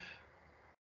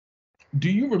Do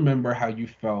you remember how you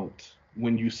felt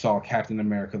when you saw Captain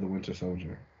America: The Winter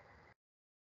Soldier?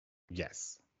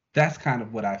 Yes. That's kind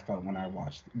of what I felt when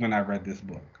I read this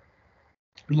book.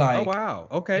 Oh Like, wow.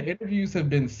 the Okay. interviews have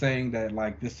been saying that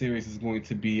like this series is going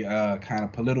to be a kind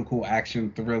of political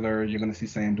action thriller. You're going to see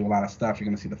Sam do a lot of stuff. You're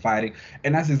going to see the fighting,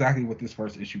 and that's exactly what this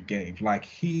first issue gave. Like,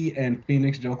 he and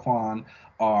Phoenix Jo Kwan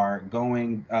are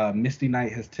going. Misty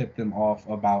Knight has tipped them off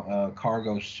about a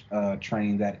cargo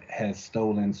train that has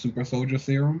stolen super soldier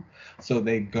serum, so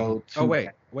they Mhm. go Oh to.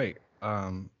 wait.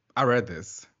 I read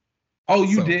this. Oh,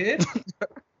 you So did?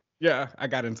 yeah, I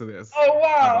got into this Oh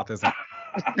wow! about this.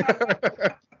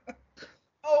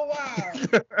 Oh wow!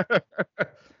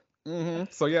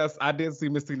 So yes, I did see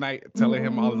Misty Knight telling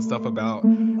him all the stuff about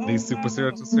the Oh super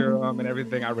wow! serum and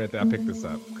everything. I read that. I picked this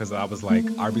up because I was like,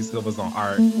 RB Silva's on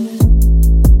art.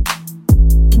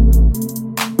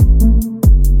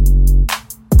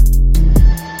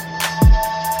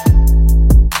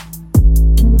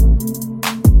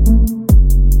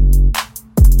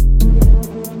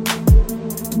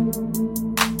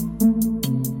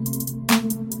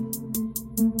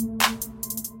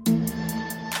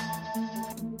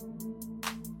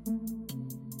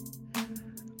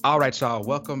 All right, y'all.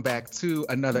 Welcome back to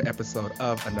another episode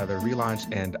of Another Relaunch,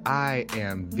 and I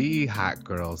am the hot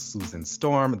girl, Susan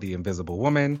Storm, the Invisible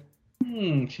Woman.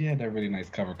 She had that really nice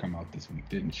cover come out this week,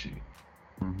 didn't she?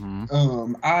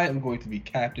 Mm-hmm. I am going to be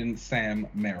Captain Sam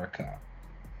America.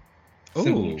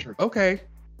 Simple and Ooh, true. okay.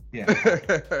 Yeah,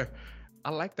 I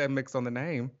like that mix on the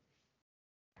name.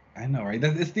 I know, right?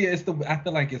 It's the. I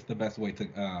feel like it's the best way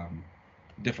to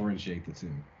differentiate the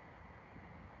two.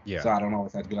 Yeah, So I don't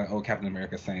always have to be like, oh, Captain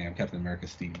America Sam, Captain America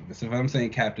Steve. So if I'm saying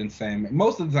Captain Sam,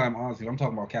 most of the time, honestly, if I'm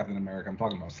talking about Captain America, I'm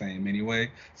talking about Sam anyway.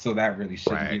 So that really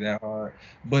shouldn't be right, that hard.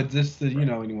 But just to,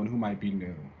 right. anyone who might be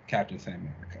new, Captain Sam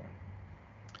America.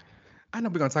 I know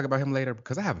we're gonna talk about him later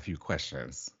because I have a few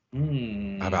questions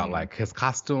about Mm. like his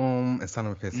costume and some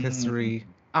of his Mm. history.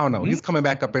 I don't know. Mm. He's coming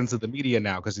back up into the media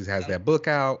now because he has that book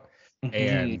out, Mhm.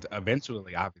 and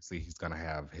eventually, obviously, he's gonna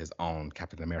have his own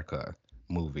Captain America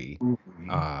movie. Mhm.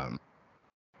 Um,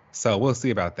 so we'll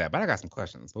see about that. But I got some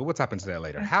questions, but we'll tap into that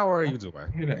later. How are I'm you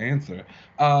doing? here to answer.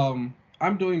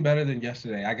 I'm doing better than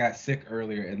yesterday. I got sick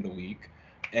earlier in the week,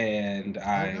 and Oh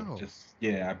I no. just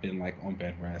yeah, I've been like on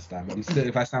bed rest. I'm still,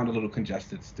 if I sound a little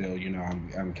congested still,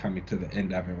 I'm coming to the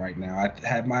end of it right now. I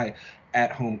had my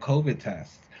at-home COVID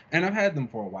test, and I've had them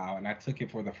for a while, and I took it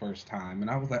for the first time,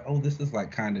 and I was like, oh, this is like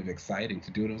kind of exciting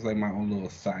to do. It was like my own little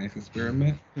science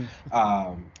experiment.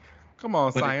 Um, Come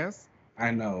on, but science. I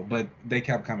know, but they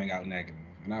kept coming out negative,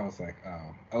 and I was like,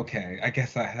 "Oh, okay. I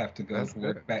guess I have to go That's to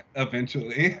work good. back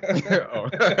eventually." Oh.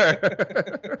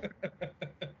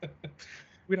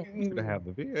 We don't want you to have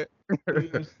the It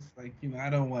vid. was just like, I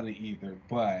don't want to either.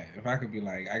 But if I could be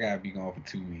like, I gotta be gone for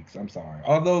 2 weeks. I'm sorry.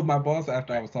 Although my boss,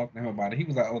 after I was talking to him about it, he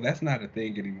was like, "Oh, that's not a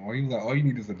thing anymore." He was like, "All you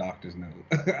need is a doctor's note."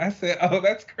 I said, "Oh,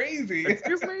 that's crazy."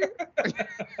 Excuse me?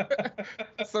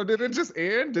 So did it just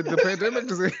end? Did the pandemic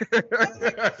just I was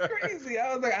like, "That's end? crazy."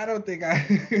 I was like, "I don't think I,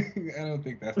 I don't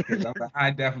think that's the case." I was like,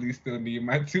 "I definitely still need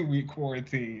my 2 week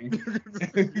quarantine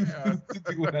Yeah, to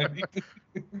do what I need to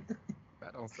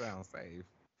that don't sound safe.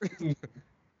 do."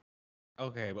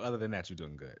 Okay, but other than that, you're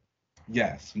doing good.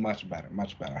 Yes, much better,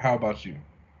 much better. How about you?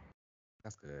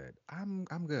 That's good.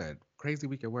 I'm good. Crazy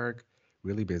week at work,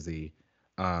 really busy.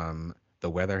 The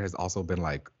weather has also been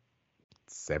like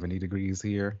 70 degrees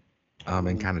here, and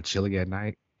Oh, kind of chilly at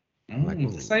night. I'm like, ooh,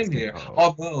 it's same getting here. cold.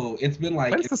 Although it's been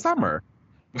But like it's in the the summer, summer.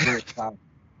 but very cloudy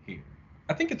here.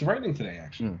 I think it's raining today,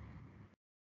 actually. Mm.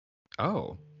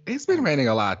 Oh, it's I been raining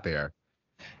a lot there.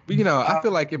 But I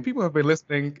feel like if Um, people have been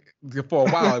listening for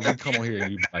a while, we come on here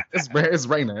and you be like, it's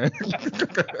raining.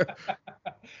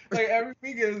 like every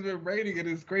weekend it's been raining and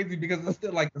it's crazy because it's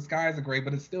still like the skies are gray,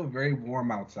 but it's still very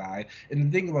warm outside. And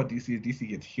the thing about DC is DC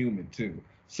gets humid too.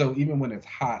 So even when it's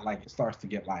hot, like it starts to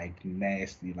get like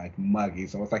nasty, like muggy.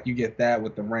 So it's like you get that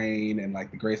with the rain and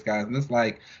like the gray skies, and it's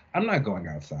like I'm not going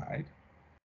outside.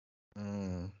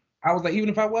 Mm. I was like, even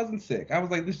if I wasn't sick, I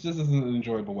was like, this just isn't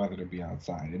enjoyable weather to be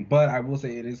outside. And but I will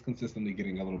say it is consistently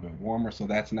getting a little bit warmer, so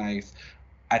that's nice.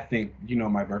 I think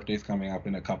my birthday's coming up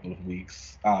in a couple of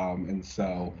weeks, and so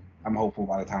Mm. I'm hopeful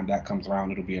by the time that comes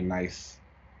around, it'll be a nice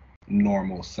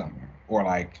normal summer or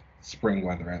like spring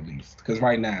weather at least. Because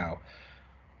right now,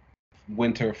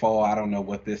 winter, fall, I don't know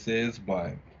what this is,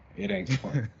 but it ain't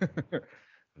spring.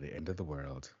 The end of the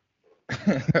world.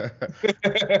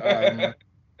 um,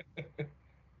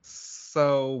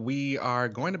 so we are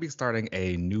going to be starting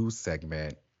a new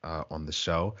segment on the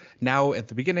show. Now, at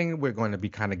the beginning, we're going to be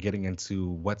kind of getting into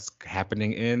what's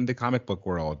happening in the comic book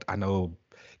world. I know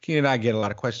Keenan and I get a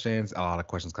lot of questions. A lot of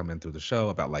questions come in through the show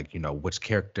about like, which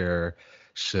character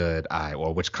should I,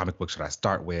 or which comic book should I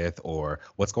start with, or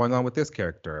what's going on with this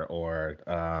character, or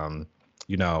a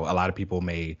lot of people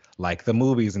may like the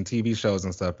movies and TV shows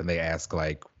and stuff, and they ask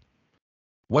like,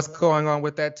 what's going on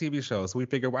with that TV show? So we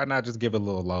figured why not just give a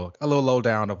little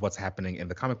lowdown of what's happening in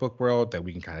the comic book world that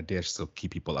we can kind of dish so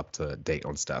keep people up to date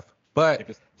on stuff.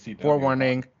 But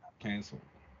forewarning, cancel.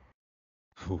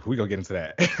 We gonna get into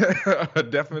that.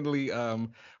 Definitely.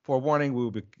 Forewarning,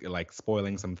 we'll be like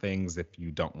spoiling some things if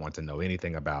you don't want to know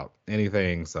anything about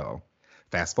anything. So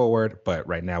fast forward. But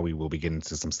right now we will be getting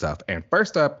into some stuff. And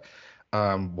first up,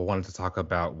 what we wanted to talk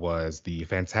about was the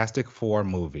Fantastic Four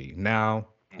movie. Now,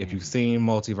 if you've seen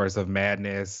Multiverse of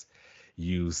Madness,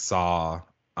 you saw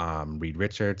Reed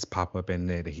Richards pop up in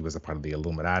it. He was a part of the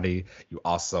Illuminati. You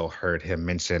also heard him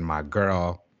mention my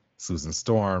girl, Susan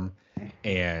Storm.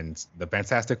 And the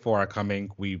Fantastic Four are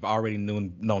coming. We've already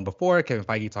known before. Kevin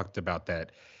Feige talked about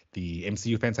that the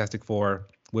MCU Fantastic Four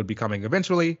would be coming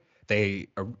eventually.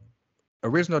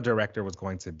 Original director was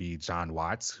going to be John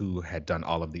Watts, who had done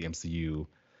all of the MCU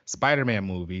Spider-Man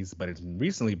movies, but it's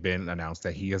recently been announced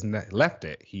that he has left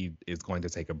it. He is going to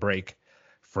take a break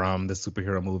from the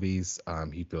superhero movies.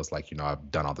 He feels like, I've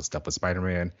done all the stuff with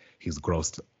Spider-Man. He's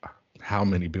grossed how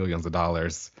many billions of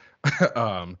dollars.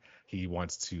 He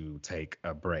wants to take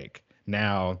a break.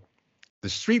 Now, the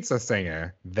streets are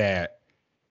saying that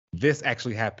this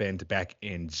actually happened back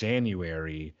in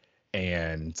January,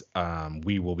 and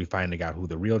we will be finding out who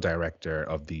the real director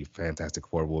of the Fantastic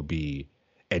Four will be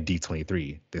at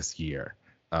D23 this year,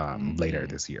 later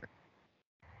this year.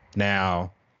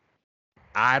 Now,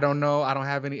 I don't know. I don't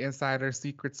have any insider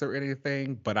secrets or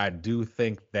anything, but I do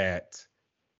think that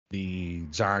the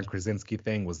John Krasinski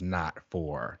thing was not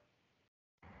for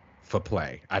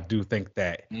play. I do think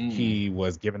that he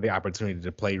was given the opportunity to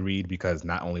play Reed because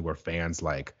not only were fans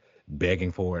like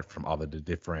begging for it from all of the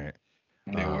different,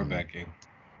 they were begging,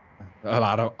 a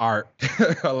lot of art,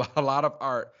 a lot of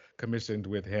art commissioned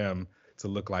with him to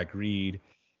look like Reed,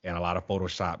 and a lot of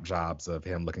Photoshop jobs of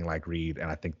him looking like Reed.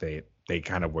 And I think they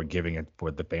kind of were giving it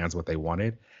for the fans what they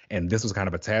wanted, and this was kind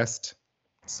of a test.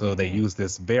 So they used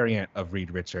this variant of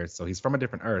Reed Richards. So he's from a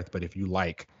different Earth, but if you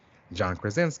like John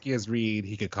Krasinski as Reed,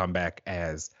 he could come back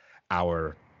as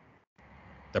the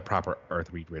proper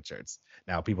Earth Reed Richards.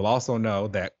 Now, people also know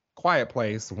that Quiet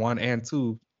Place 1 and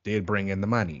 2 did bring in the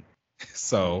money.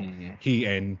 So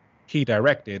he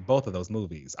directed both of those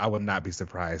movies. I would not be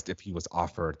surprised if he was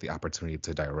offered the opportunity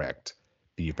to direct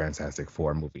the Fantastic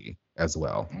Four movie as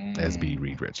well as be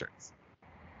Reed Richards.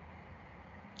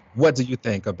 What do you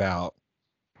think about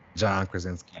John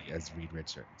Krasinski as Reed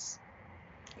Richards?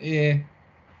 Yeah.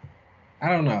 I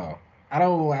don't know.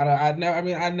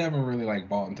 I never really like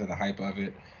bought into the hype of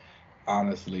it,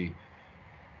 honestly.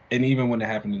 And even when it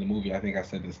happened in the movie, I think I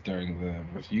said this during the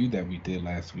review that we did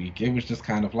last week. It was just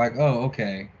kind of like, oh,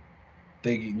 okay.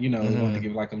 They, they want to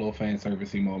give like a little fan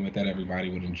servicey moment that everybody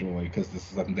would enjoy because this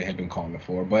is something they had been calling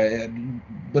for.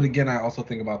 But again, I also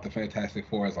think about the Fantastic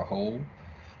Four as a whole.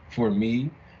 For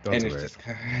me, it's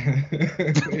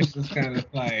just kind of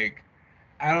like,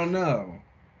 I don't know.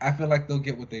 I feel like they'll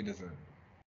get what they deserve.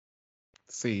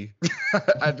 See,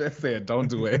 I just said don't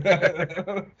do it.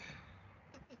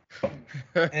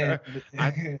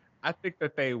 I think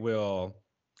that they will.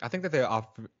 I think that they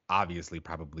obviously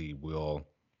probably will.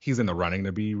 He's in the running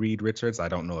to be Reed Richards. I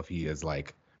don't know if he is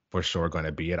like for sure going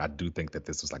to be it. I do think that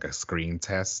this was like a screen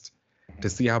test to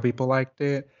see how people liked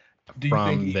it.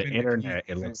 From the internet,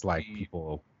 it looks like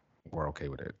people were okay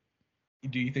with it.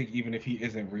 Do you think even if he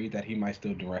isn't Reed, that he might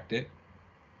still direct it?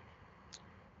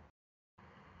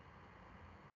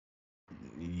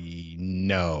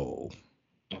 No.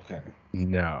 Okay.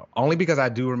 No. Only because I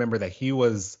do remember that he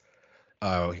was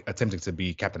attempting to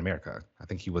be Captain America. I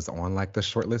think he was on like the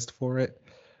short list for it.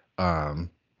 And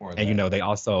they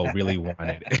also really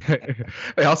wanted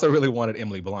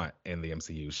Emily Blunt in the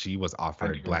MCU. She was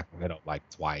offered Black Widow like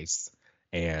twice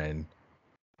and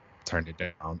turned it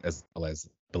down, as well as I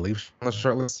believe she was on the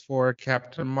short list for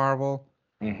Captain Marvel.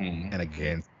 And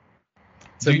again,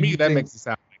 to me that makes it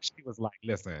sound like she was like,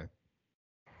 listen,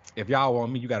 if y'all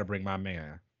want me, you got to bring my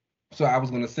man. So I was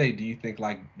gonna say, do you think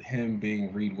like him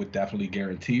being Reed would definitely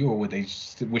guarantee, or would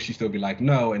she still be like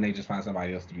no, and they just find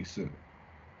somebody else to be Sue?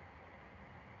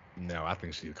 No, I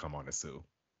think she'd come on to Sue.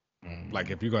 Like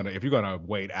if you're gonna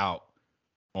wait out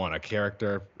on a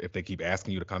character, if they keep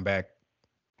asking you to come back,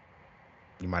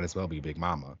 you might as well be Big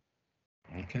Mama.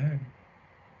 Okay.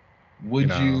 Would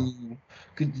you?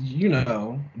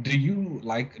 Do you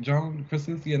like John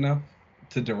Krasinski enough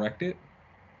to direct it?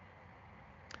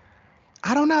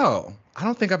 I don't know. I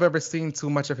don't think I've ever seen too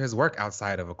much of his work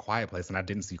outside of A Quiet Place, and I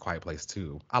didn't see Quiet Place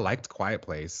 2. I liked Quiet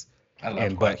Place, I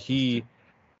love but Quiet Place too. he,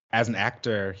 as an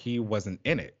actor, he wasn't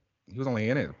in it. He was only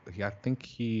in it. I think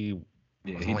he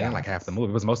Yeah, was he only in like half the dies.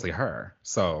 movie. It was mostly her.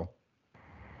 So,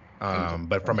 It was like the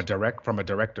but first one. from a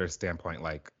director's standpoint,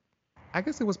 like I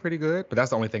guess it was pretty good. But that's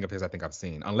the only thing of his I think I've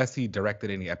seen, unless he directed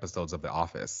any episodes of The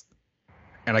Office.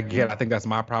 And again, I think that's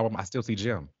my problem. I still see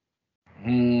Jim,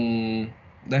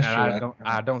 That's and true.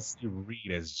 I don't see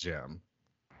Reed as Jim.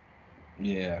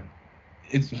 Yeah.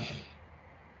 It's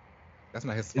That's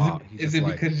not his fault. He's just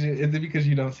like, is it because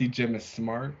you don't see Jim as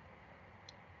smart?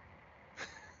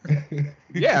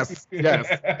 yes,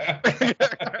 yes.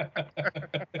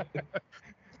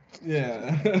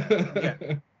 Yeah. Yeah,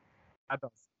 I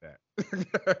don't see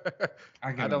that.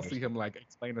 I I can don't see understand. him like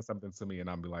explaining something to me and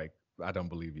I'm be like, I don't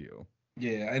believe you.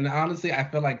 Yeah, and honestly, I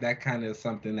feel like that kind of is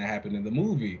something that happened in the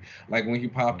movie. Like when he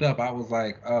popped Mhm. up, I was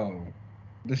like, oh,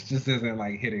 this just isn't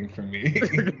like hitting for me.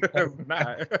 It's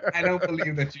not. I don't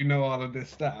believe that you know all of this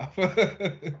stuff.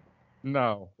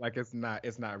 No, like it's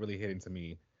not really hitting to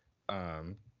me.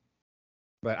 Um,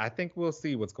 but I think we'll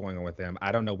see what's going on with them.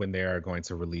 I don't know when they're going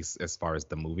to release as far as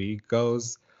the movie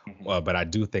goes, Mhm. but I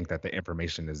do think that the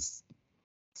information is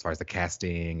as far as the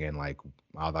casting and like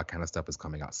all that kind of stuff is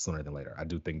coming out sooner than later. I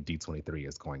do think D23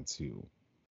 is going to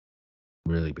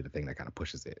really be the thing that kind of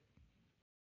pushes it.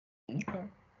 Okay.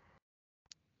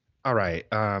 All right.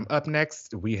 Up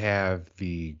next, we have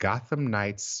the Gotham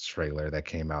Knights trailer that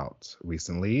came out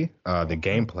recently, the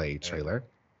gameplay trailer.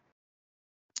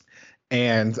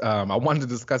 And I wanted to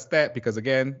discuss that because,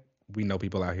 again, we know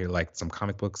people out here like some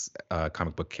comic books,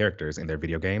 comic book characters in their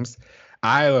video games.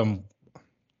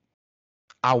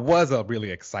 I was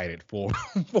really excited for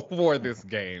for this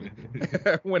game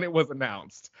when it was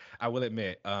announced. I will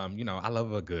admit, I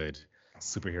love a good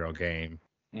superhero game,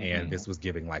 and Mhm. this was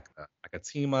giving like a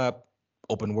team up,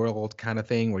 open world kind of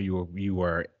thing where you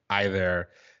were either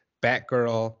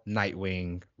Batgirl,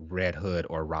 Nightwing, Red Hood,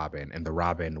 or Robin, and the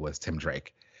Robin was Tim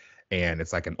Drake, and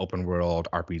it's like an open world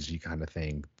RPG kind of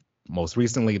thing. Most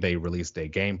recently, they released a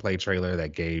gameplay trailer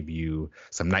that gave you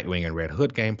some Nightwing and Red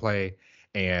Hood gameplay,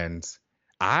 and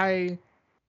I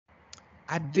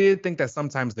I did think that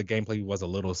sometimes the gameplay was a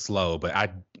little slow, but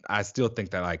I still think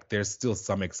that like there's still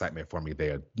some excitement for me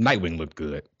there. Nightwing looked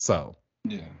good, so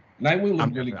Yeah. Nightwing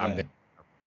I'm looked really definitely I'm good. there.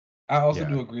 I also Yeah.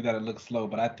 do agree that it looks slow,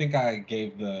 but I think I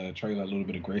gave the trailer a little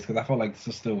bit of grace because I felt like this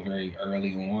is still very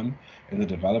early on in the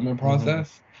development Hmm.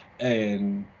 process.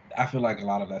 And I feel like a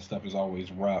lot of that stuff is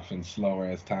always rough and slower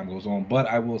as time goes on. But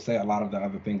I will say a lot of the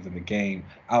other things in the game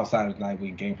outside of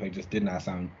Nightwing gameplay just did not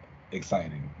sound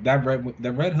exciting.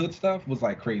 The Red Hood stuff was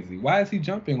like crazy. Why is he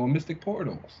jumping on Mystic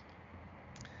Portals?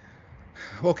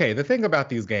 Okay, the thing about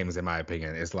these games, in my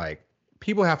opinion, is like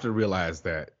people have to realize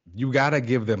that you gotta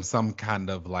give them some kind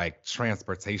of like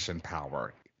transportation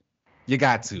power. You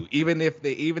got to, even if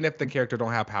the character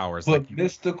don't have powers, like But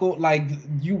mystical, like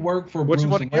you work for what you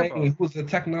Bruce want to give Wayne, them. who's a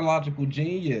technological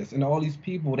genius, and all these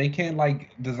people, they can't like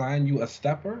design you a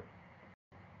stepper.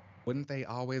 Wouldn't they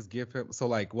always give him? So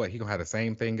like, what he gonna have the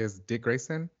same thing as Dick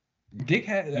Grayson? Dick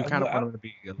had You kind of want him to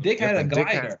be a little Dick had a different. Dick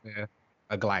has glider.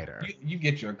 a glider. You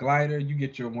get your glider, you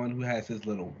get your one who has his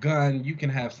little gun. You can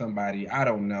have somebody, I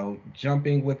don't know,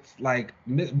 jumping with like,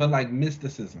 but like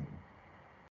mysticism.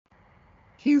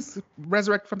 He's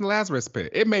resurrected from the Lazarus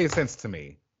pit. It made sense to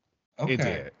me. It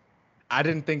Okay. did. I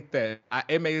didn't think that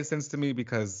it made sense to me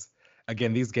because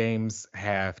again, these games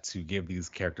have to give these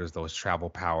characters those travel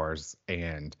powers,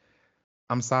 and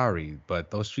I'm sorry,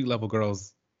 but those street level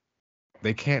girls,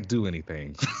 they can't do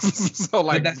anything. So But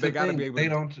like that's they the got to be thing. able They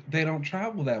to. don't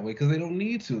travel that way because they don't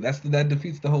need to. That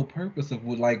defeats the whole purpose of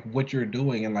what you're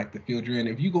doing and like the field you're in.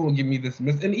 If you go and give me this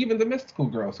and even the mystical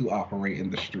girls who operate in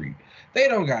the street, they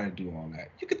don't gotta do all that.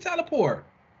 You can teleport.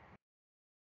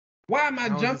 Why am I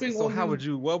How is jumping this? So on how his? would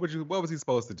you? What was he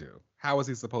supposed to do? How was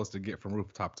he supposed to get from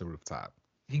rooftop to rooftop?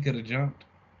 He could have jumped.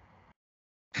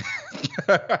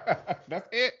 That's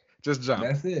it. Just jump.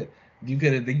 That's it. You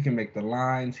can make the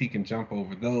lines. He can jump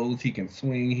over those. He can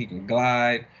swing. He can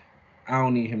glide. I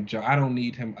don't need him. I don't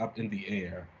need him up in the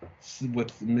air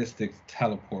with Mystic's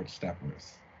teleport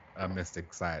steppers. A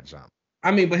mystic side jump.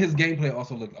 I mean, but his gameplay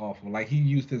also looked awful. Like he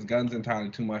used his guns entirely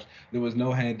too much. There was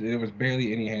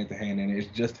barely any hand to hand, and it's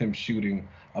just him shooting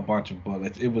a bunch of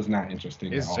bullets. It was not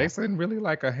interesting at Is all. Jason really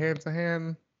like a hand to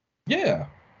hand, Yeah,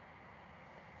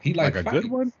 he like like a good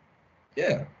one? fights.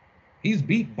 Yeah, he's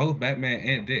beat both Batman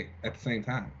and Dick at the same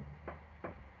time.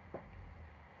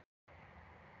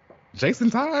 Jason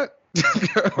Todd?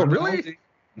 Really? Chronology,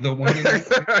 the one in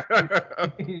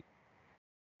 19.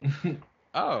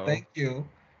 Oh, Thank you.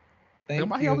 Then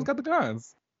Thank why he always you. got the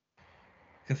guns?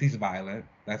 Because he's violent.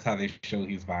 That's how they show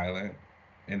he's violent,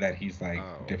 and that he's like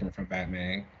Oh, different from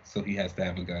Batman. So he has to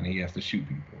have a gun and he has to shoot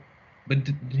people. But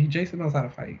Jason knows how to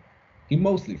fight. He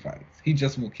mostly fights. He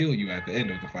just will kill you at the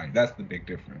end of the fight. That's the big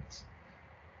difference.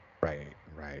 right,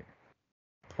 right.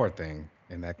 Poor thing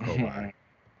in that crowbar.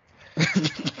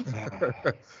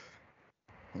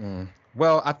 Mm.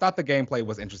 Well, I thought the gameplay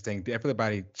was interesting.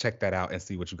 Everybody check that out and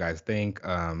see what you guys think.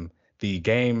 The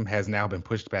game has now been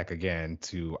pushed back again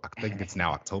to, I think it's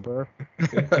now October of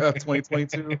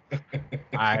 2022.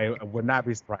 I would not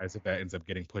be surprised if that ends up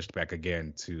getting pushed back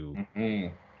again to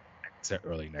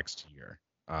early next year.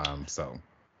 So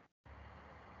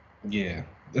Yeah,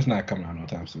 it's not coming out no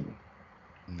time soon.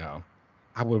 no,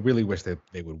 I would really wish that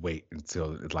they would wait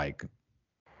until like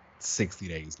 60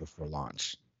 days before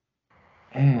launch.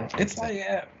 It's like,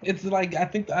 yeah, it's like, I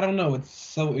think, I don't know. It's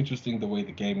so interesting the way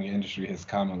the gaming industry has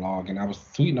come along. And I was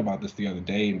tweeting about this the other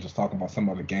day and just talking about some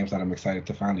of the games that I'm excited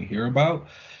to finally hear about.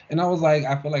 And I was like,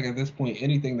 I feel like at this point,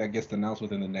 anything that gets announced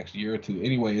within the next year or two,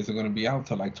 anyway, isn't going to be out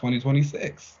till like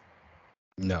 2026.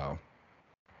 No.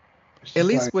 It's At just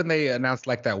least like, when they announced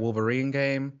like that Wolverine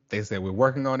game, they said we're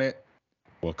working on it.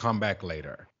 We'll come back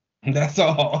later. that's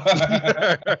all.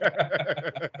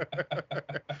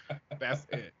 That's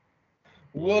it.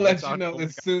 We'll let you know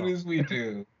as soon as we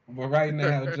do. But right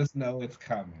now, just know it's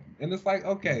coming. And it's like,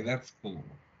 okay, that's cool.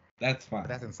 That's fine. But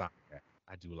that's Insomniac.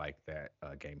 I do like that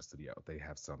game studio. They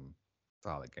have some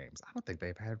solid games. I don't think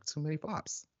they've had too many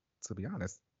flops, to be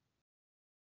honest.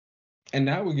 And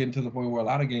now we're getting to the point where a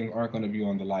lot of games aren't going to be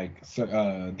on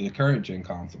the current gen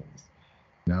consoles.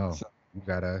 No, So, you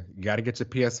gotta get your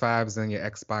PS5s and your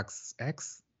Xbox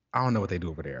X. I don't know what they do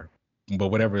over there, but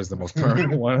whatever is the most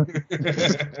current one.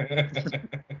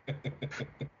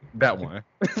 That one.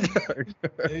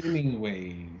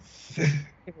 anyways.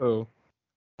 So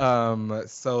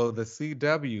the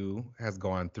CW has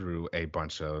gone through a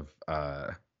bunch of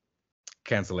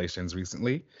cancellations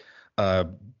recently.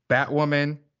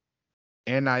 Batwoman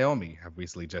and Naomi have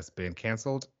recently just been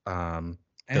canceled. The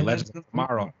Legend of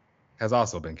Tomorrow has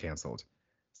also been canceled.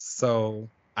 So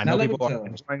I know people are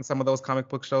enjoying some of those comic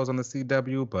book shows on the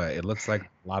CW, but it looks like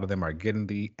a lot of them are getting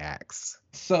the axe.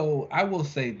 So I will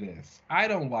say this. I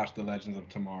don't watch The Legends of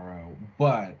Tomorrow,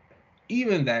 but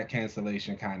even that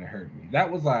cancellation kind of hurt me. That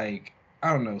was like,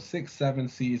 I don't know, 6, 7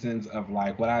 seasons of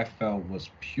like what I felt was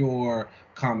pure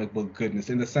comic book goodness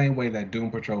in the same way that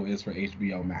Doom Patrol is for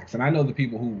HBO Max. And I know the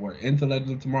people who were into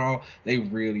Legends of Tomorrow, they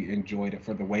really enjoyed it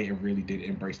for the way it really did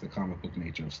embrace the comic book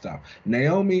nature of stuff.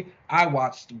 Naomi, I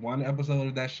watched one episode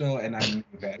of that show and I knew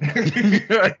that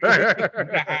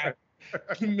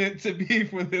meant to be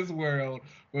for this world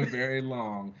for very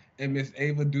long. And Miss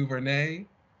Ava DuVernay,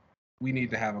 we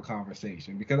need to have a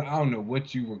conversation because I don't know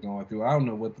what you were going through. I don't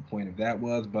know what the point of that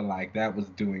was, but like that was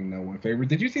doing no one favor.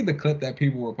 Did you see the clip that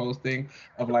people were posting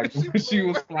of like when she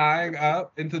was flying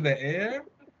up into the air?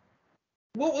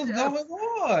 What was going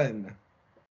on?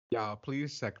 Y'all,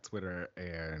 please check Twitter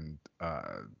and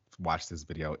watch this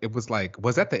video. It was like,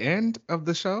 was that the end of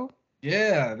the show?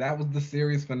 Yeah, that was the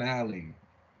series finale.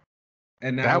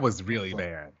 And that was really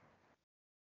bad.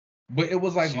 But it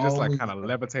was like she just like kind of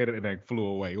levitated and then flew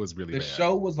away. It was really bad. The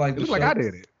show was like, it was like I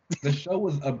did it. The show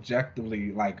was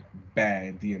objectively like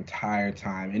bad the entire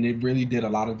time, and it really did a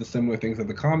lot of the similar things that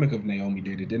the comic of Naomi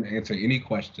did. It didn't answer any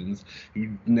questions.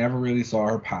 You never really saw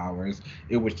her powers.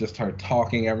 It was just her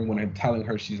talking, everyone and telling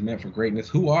her she's meant for greatness.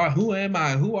 Who am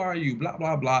I? Who are you? Blah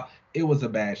blah blah. It was a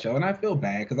bad show, and I feel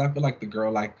bad because I feel like the girl,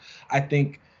 like, I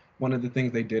think one of the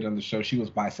things they did on the show, she was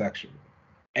bisexual,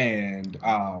 and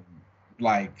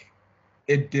like,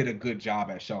 it did a good job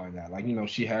at showing that. Like, you know,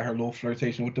 she had her little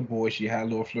flirtation with the boy. She had a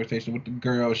little flirtation with the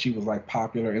girl. She was like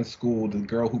popular in school. The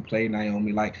girl who played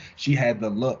Naomi, like, she had the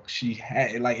look. She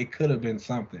had, like, it could have been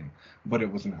something, but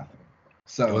it was nothing.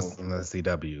 So it was on the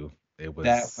CW. It was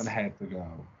that one had to go.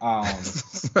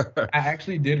 I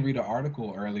actually did read an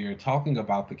article earlier talking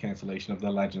about the cancellation of the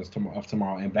Legends of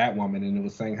Tomorrow and Batwoman, and it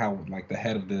was saying how like the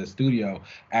head of the studio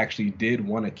actually did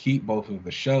want to keep both of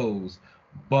the shows,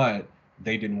 but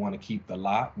they didn't want to keep the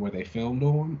lot where they filmed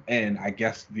on, and I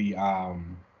guess the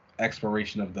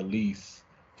expiration of the lease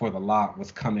for the lot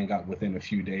was coming up within a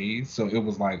few days, so it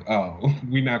was like, oh,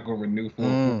 we're not gonna renew for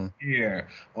a year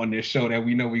on this show that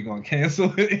we know we're gonna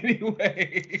cancel it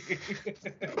anyway.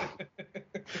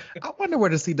 I wonder where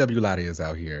the CW lot is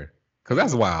out here, because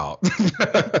that's wild.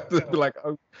 Like,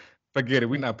 oh, forget it,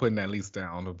 we're not putting that lease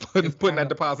down, putting that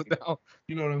deposit down.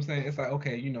 You know what I'm saying? It's like,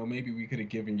 okay, you know, maybe we could have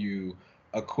given you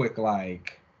a quick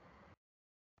like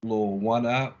little one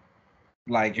up,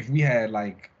 like if we had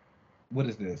like what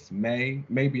is this? May?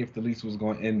 Maybe if the lease was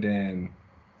going to end in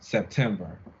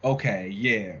September. Okay,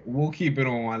 yeah, we'll keep it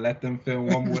on. Let them film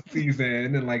one more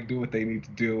season and like do what they need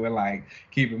to do and like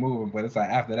keep it moving. But it's like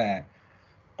after that,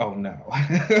 oh no.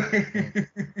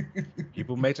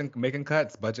 People making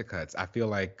cuts, budget cuts. I feel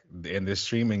like in this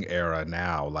streaming era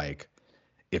now, like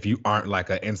if you aren't like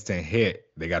an instant hit,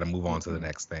 they got to move on to the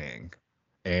next thing.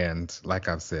 And like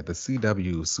I've said, the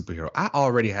CW superhero, I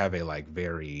already have a like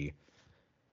very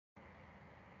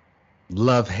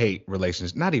love-hate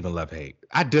relationship. Not even love-hate.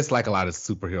 I dislike a lot of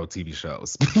superhero TV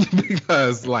shows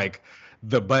because like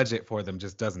the budget for them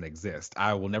just doesn't exist.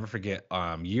 I will never forget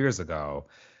years ago,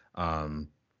 um,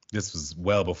 this was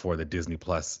well before the Disney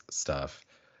Plus stuff.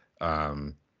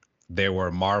 Um, there were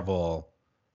Marvel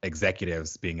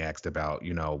executives being asked about,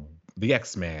 the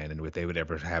X-Men and if they would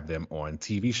ever have them on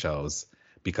TV shows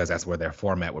because that's where their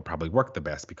format would probably work the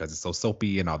best because it's so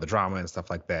soapy and all the drama and stuff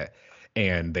like that.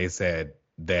 And they said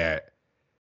that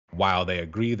while they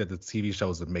agree that the TV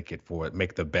shows would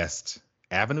make the best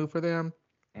avenue for them,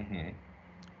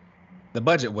 the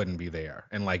budget wouldn't be there.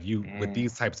 And like with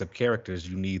these types of characters,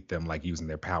 you need them like using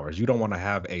their powers. You don't want to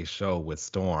have a show with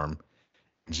Storm,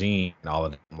 Jean, all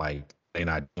of them like they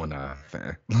not doing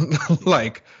nothing.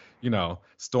 Like,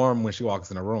 Storm when she walks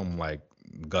in a room, like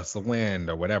gusts of wind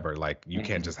or whatever, like you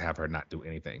can't just have her not do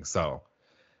anything. So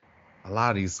a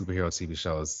lot of these superhero TV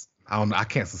shows, I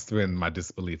can't suspend my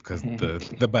disbelief because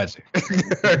the budget. The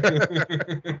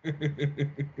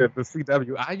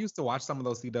CW. I used to watch some of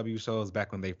those CW shows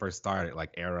back when they first started,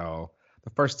 like Arrow. The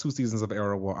first 2 seasons of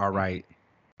Arrow were all right.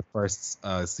 The first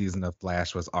season of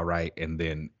Flash was all right, and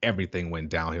then everything went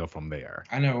downhill from there.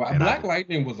 I know. Black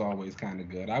Lightning was always kind of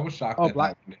good. I was shocked at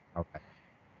Black. Okay.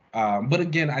 But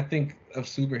again, I think of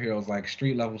superheroes, like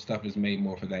street level stuff is made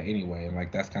more for that anyway, and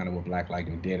like that's kind of what Black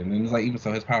Lightning did. And then it's like even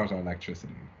so, his powers are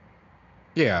electricity.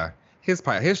 Yeah, his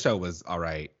show was all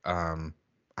right.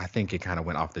 I think it kind of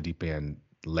went off the deep end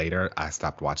later. I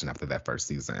stopped watching after that first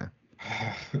season.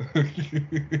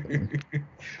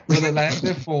 Well, it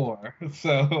lasted 4,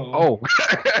 so. Oh.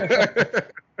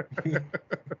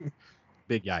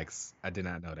 Big yikes! I did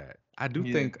not know that. I do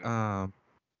think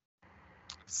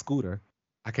Scooter.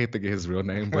 I can't think of his real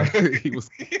name, but he was.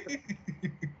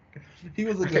 He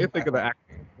was. I can't think of the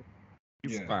actor.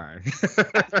 He's fine.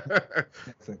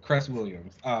 So Cress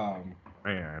Williams.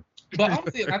 Man. But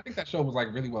honestly, I think that show was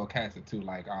like really well casted too.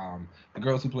 Like the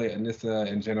girls who play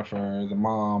Anissa and Jennifer, the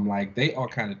mom, like they all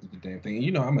kind of did the damn thing.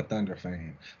 And I'm a Thunder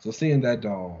fan, so seeing that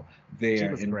doll there, she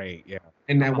was great. Yeah.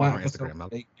 And that one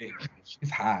episode, she's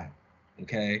hot.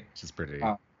 Okay. She's pretty.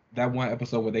 That one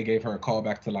episode where they gave her a call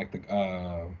back to like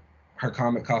the her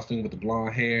comic costume with the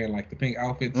blonde hair and like the pink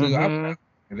outfit too. And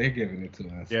they're giving it to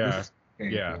us. Yeah.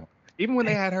 Yeah. Cool. Even when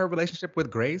they had her relationship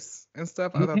with Grace and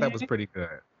stuff, I thought that was pretty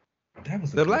good. That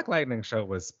was the Black Lightning show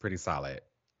was pretty solid.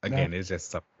 Again, it's just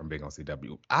stuff from being on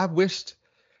CW. I wished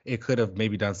it could have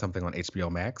maybe done something on HBO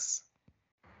Max.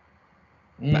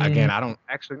 But again, I don't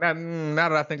actually. Now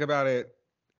that I think about it,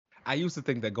 I used to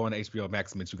think that going to HBO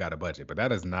Max meant you got a budget, but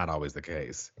that is not always the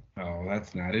case. Oh,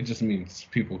 that's not. It just means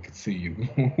people can see you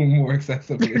more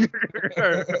accessibly.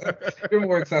 You're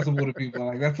more accessible to people.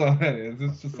 Like that's all that is.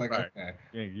 It's just like okay.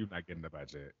 Yeah, you're not getting the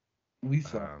budget. We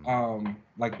saw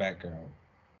like Batgirl.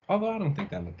 Although I don't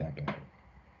think that looked that bad.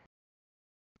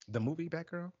 The movie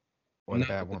Batgirl or the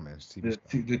Batwoman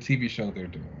the TV show they're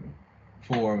doing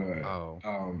for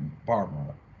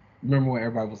Barbara. Remember when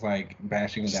everybody was like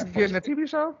bashing that? She's getting a TV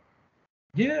show?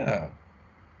 Yeah.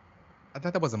 I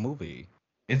thought that was a movie.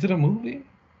 Is it a movie?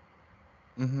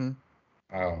 Mm-hmm.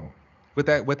 Oh. With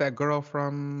that girl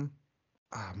from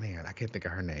man, I can't think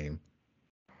of her name.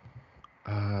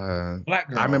 Black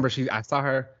girl. I remember I saw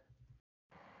her.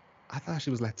 I thought she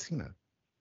was Latina.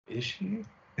 Is she?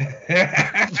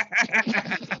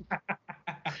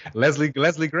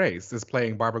 Leslie Grace is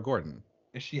playing Barbara Gordon.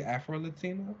 Is she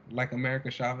Afro-Latina? Like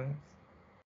America Chavez?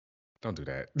 Don't do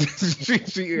that.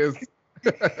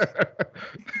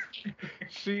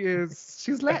 she is.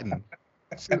 She's Latin.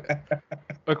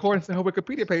 According to her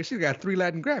Wikipedia page, she's got 3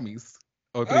 Latin Grammys.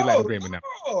 Oh, 3 Latin Grammy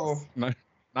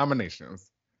nominations.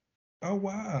 Oh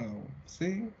wow!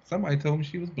 See, somebody told me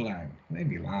she was black. They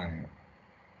be lying.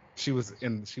 She was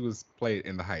played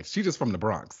in The Heights. She's just from the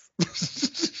Bronx.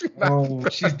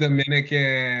 She's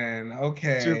Dominican.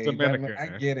 Okay. She's Dominican. I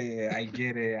get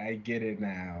it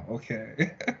now.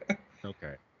 Okay.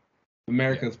 Okay.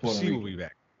 America's Puerto Rico. She will be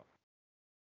back.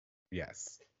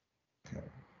 Yes. Okay.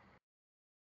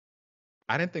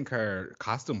 I didn't think her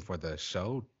costume for the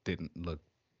show didn't look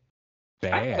I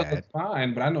thought it bad. looked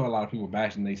fine, but I know a lot of people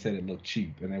bashed and they said it looked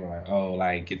cheap, and they were like, "Oh,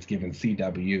 like it's giving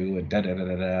CW and da da da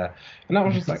da da," and I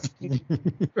was just like,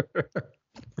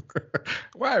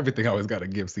 Why everything always got to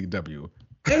give CW?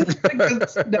 "It's just like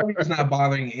CW is not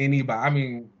bothering anybody." I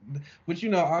mean, but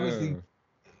honestly, Uh,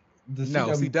 the no,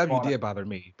 CW CW bought. did bother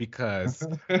me because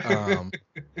um,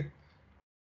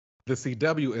 the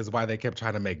CW is why they kept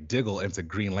trying to make Diggle into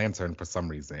Green Lantern for some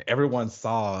reason. Everyone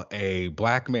saw a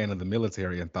black man in the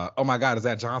military and thought, "Oh my God, is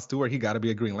that John Stewart? He got to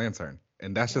be a Green Lantern."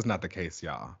 And that's just not the case,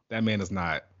 y'all. That man is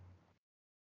not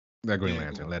the Green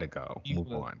Lantern. Diggle. Let it go. He Move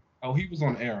was. on. Oh, he was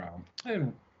on Arrow.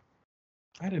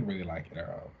 I didn't really like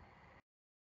Arrow.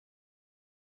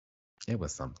 It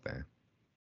was something.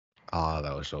 All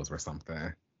those shows were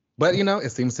something. But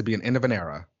it seems to be an end of an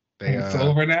era. They It's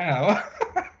over now.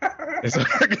 it's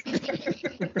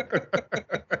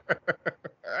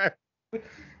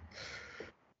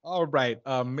All right.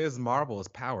 Ms. Marvel's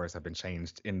powers have been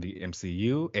changed in the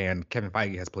MCU, and Kevin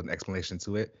Feige has put an explanation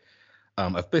to it.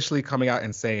 Officially coming out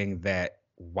and saying that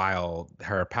while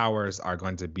her powers are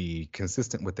going to be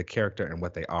consistent with the character and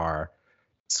what they are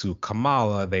to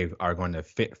Kamala, they are going to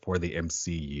fit for the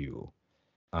MCU.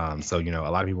 So, a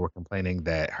lot of people were complaining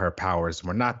that her powers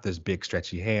were not this big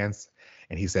stretchy hands.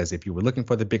 And he says, if you were looking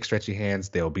for the big stretchy hands,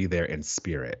 they'll be there in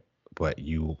spirit. But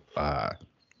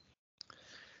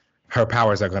her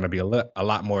powers are going to be a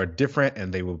lot more different,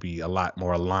 and they will be a lot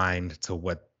more aligned to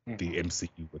what the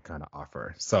MCU would kind of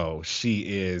offer. So she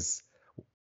is,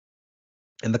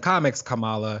 in the comics,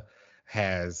 Kamala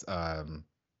has,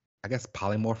 I guess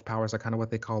polymorph powers are kind of what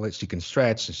they call it. She can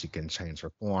stretch and she can change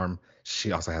her form.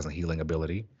 She also has a healing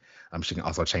ability. She can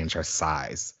also change her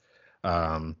size.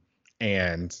 And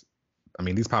I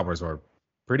mean, these powers are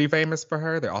pretty famous for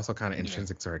her. They're also kind of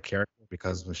intrinsic to her character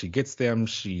because when she gets them,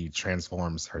 she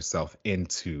transforms herself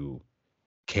into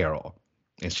Carol,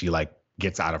 and she like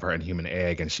gets out of her inhuman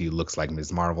egg and she looks like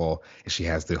Ms. Marvel, and she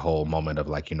has the whole moment of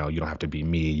like, you don't have to be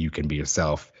me, you can be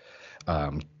yourself,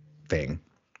 thing.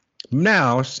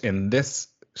 Now in this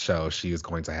show, she is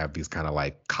going to have these kind of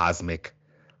like cosmic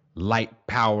light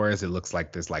powers. It looks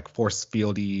like there's like force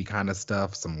fieldy kind of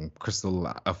stuff, some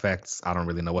crystal effects. I don't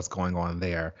really know what's going on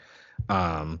there.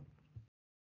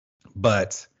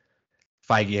 But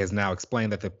Feige has now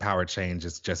explained that the power change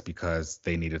is just because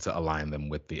they needed to align them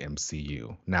with the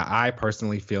MCU. Now, I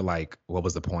personally feel like, what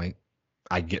was the point?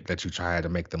 I get that you try to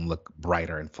make them look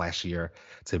brighter and flashier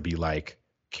to be like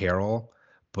Carol,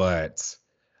 but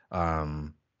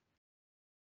um,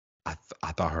 I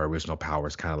thought her original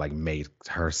powers kind of like made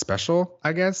her special,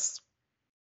 I guess.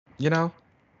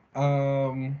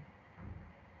 Um,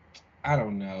 I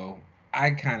don't know. I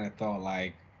kind of thought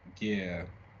like, yeah,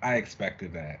 I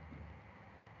expected that.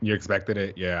 You expected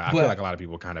it? Yeah, I feel But like a lot of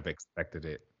people kind of expected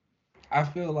it. I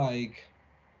feel like,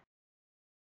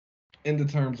 in the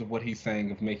terms of what he's saying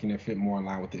of making it fit more in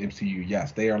line with the MCU,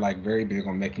 yes, they are like very big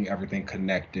on making everything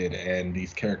connected, and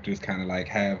these characters kind of like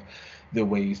have the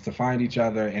ways to find each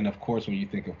other. And of course, when you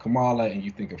think of Kamala and you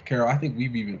think of Carol, I think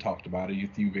we've even talked about it,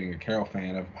 you being a Carol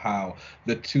fan, of how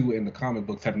the two in the comic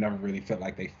books have never really felt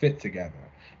like they fit together.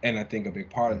 And I think a big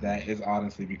part of that is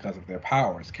honestly because of their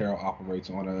powers. Carol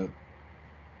operates on a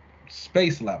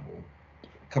space level.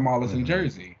 Kamala's in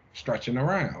Jersey, stretching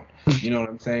around. You know what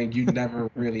I'm saying? You never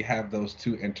really have those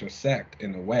two intersect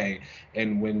in a way.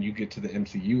 And when you get to the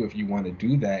MCU, if you want to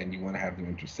do that and you want to have them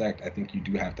intersect, I think you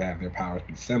do have to have their powers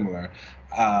be similar.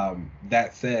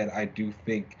 That said, I do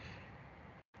think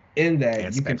in that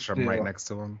And you can Spectrum right still, next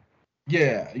to him.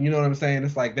 yeah, you know what I'm saying?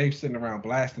 It's like they're sitting around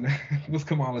blasting. What's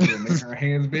Kamala doing? Making her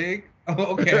hands big?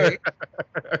 Okay.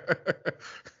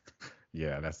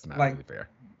 Yeah, that's not Like, really fair.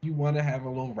 you want to have a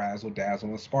little razzle dazzle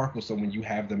and sparkle. So when you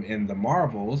have them in the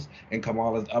Marvels and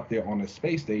Kamala's up there on the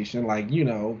space station, like,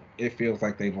 it feels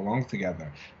like they belong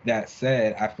together. That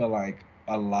said, I feel like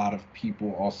a lot of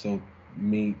people also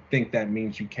think that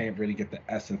means you can't really get the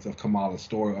essence of Kamala's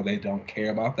story, or they don't care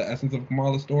about the essence of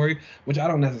Kamala's story, which I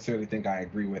don't necessarily think I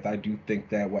agree with. I do think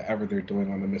that whatever they're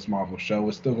doing on the Miss Marvel show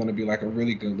is still going to be like a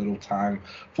really good little time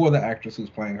for the actress who's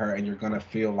playing her, and you're going to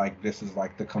feel like this is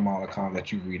like the Kamala Khan that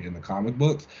you read in the comic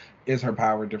books. Is her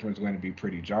power difference going to be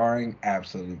pretty jarring?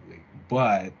 Absolutely.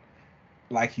 But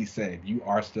like he said, you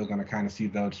are still going to kind of see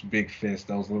those big fists,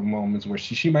 those little moments where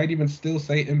she might even still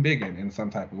say embiggen in some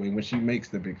type of way when she makes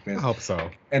the big fist. I hope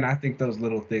so. And I think those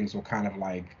little things will kind of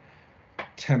like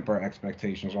temper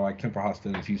expectations, or like temper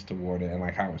hostilities toward it, and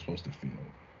like how we're supposed to feel.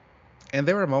 And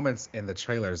there were moments in the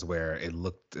trailers where it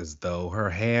looked as though her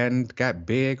hand got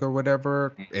big or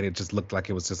whatever, and it just looked like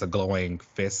it was just a glowing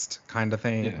fist kind of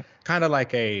thing. Yeah. Kind of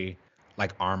like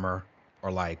armor,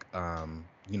 or like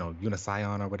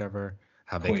Uniscion or whatever,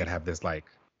 how they could Queen. have this like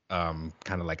kind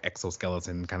of like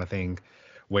exoskeleton kind of thing,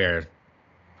 where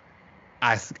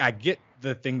I get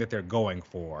the thing that they're going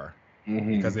for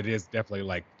Hmm. because it is definitely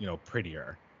like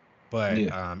prettier, but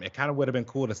Yeah. it kind of would have been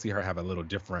cool to see her have a little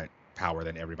different power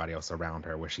than everybody else around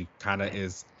her, where she kind of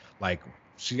is like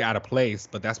she out of place,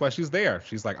 but that's why she's there.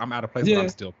 She's like, I'm out of place, but I'm Yeah.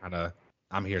 still kind of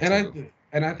I'm here And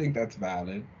too. I think that's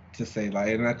valid to say, like,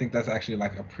 and I think that's actually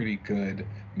like a pretty good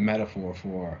metaphor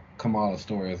for Kamala's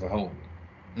story as a whole.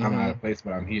 I'm out Hmm. of place,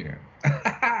 but I'm here.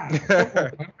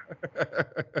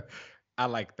 I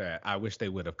like that. I wish they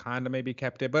would have kind of maybe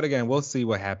kept it, but again, we'll see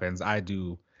what happens. I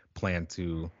do plan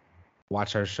to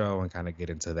watch her show and kind of get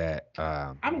into that.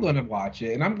 I'm gonna watch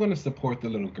it, and I'm gonna support the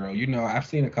little girl. You know, I've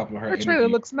seen a couple of her Her trailer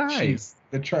interviews. looks She, nice.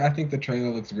 I think the trailer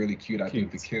looks really cute. I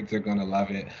think the Cute. kids are gonna love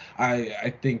it.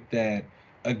 I think that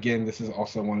again, this is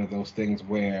also one of those things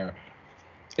where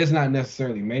it's not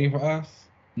necessarily made for us.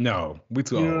 No, we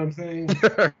too You know what old. I'm saying?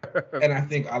 And I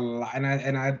think a lot, and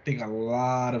I think a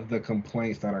lot of the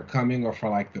complaints that are coming are for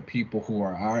like the people who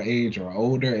are our age or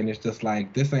older, and it's just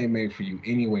like this ain't made for you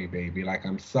anyway, baby. Like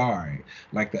I'm sorry.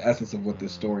 Like the essence of what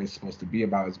this Mhm. story is supposed to be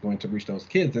about is going to reach those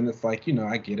kids, and it's like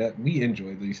I get it. We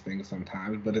enjoy these things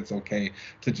sometimes, but it's okay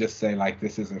to just say like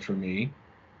this isn't for me,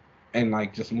 and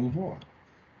like just move on.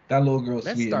 That little girl's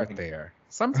Let's sweet, and start there.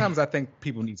 Sometimes I think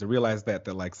people need to realize that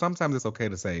like sometimes it's okay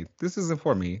to say this isn't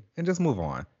for me and just move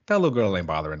on. That little girl ain't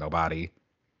bothering nobody.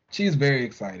 she's very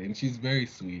excited and she's very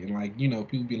sweet and like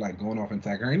people be like going off and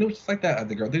tag her and it was just like that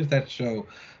other girl. There's that show,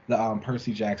 the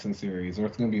Percy Jackson series, or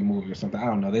it's gonna be a movie or something. I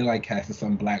don't know. They like casted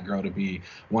some black girl to be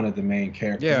one of the main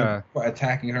characters and Yeah, people are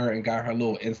attacking her and got her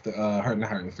little her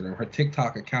Instagram, her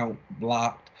TikTok account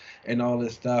blocked and all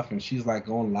this stuff and she's like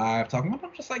going live talking.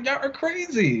 I'm just like y'all are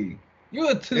crazy.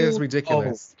 You're it's too old.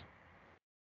 ridiculous.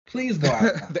 Please go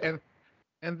outside. and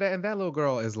and that little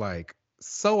girl is like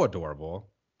so adorable.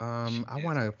 She I is.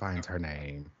 want to find her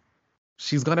name.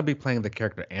 She's gonna be playing the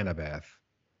character Annabeth.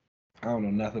 I don't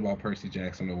know nothing about Percy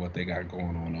Jackson or what they got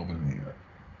going on over there.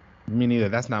 Me neither.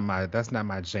 That's not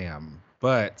my jam.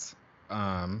 But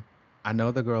um, I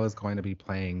know the girl is going to be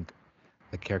playing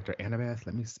the character Annabeth.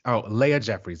 Let me see. Oh, Leia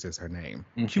Jeffries is her name.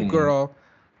 Cute Hmm. girl.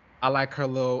 I like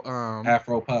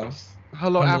Afro puffs. her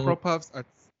little Her afro little puffs are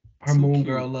her too moon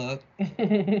girl cute. look.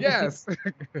 Yes.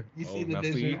 You see Oh, the now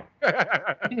vision.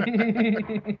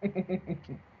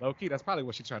 see. Low key, that's probably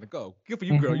where she's trying to go. Good for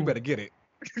you, girl. You better get it.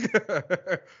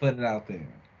 Put it out there.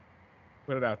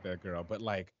 Put it out there, girl. But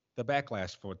like the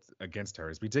backlash for against her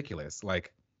is ridiculous.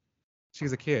 Like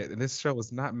she's a kid, and this show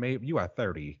was not made. You are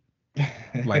 30.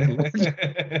 Like,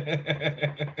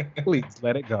 please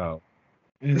let it go.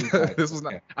 It's like, This was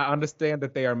not. okay. I understand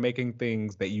that they are making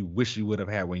things that you wish you would have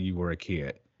had when you were a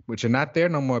kid, but you're not there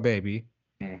no more, baby.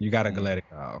 You gotta Mhm. let it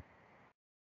go.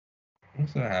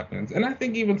 That's what happens. And I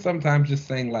think even sometimes just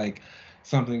saying like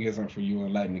something isn't for you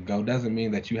and letting it go doesn't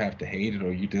mean that you have to hate it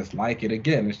or you dislike it.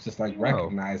 Again, it's just like No.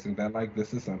 recognizing that like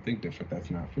this is something different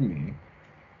that's not for me.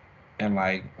 And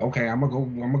like, okay, I'm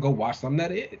gonna go watch something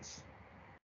that is.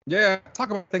 Yeah.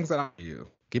 Talk about things that are you.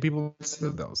 Give people to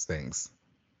those things.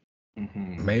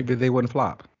 Hmm. Maybe they wouldn't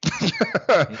flop.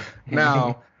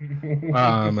 Now,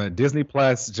 Disney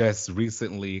Plus just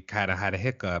recently kind of had a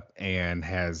hiccup and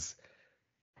has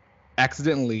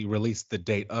accidentally released the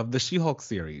date of the She-Hulk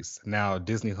series. Now,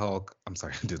 I'm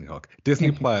sorry, Disney Hulk,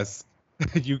 Disney Plus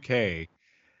UK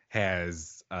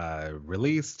has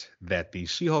released that the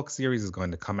She-Hulk series is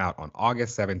going to come out on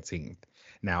August 17th.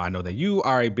 Now, I know that you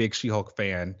are a big She-Hulk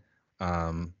fan,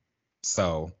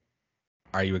 so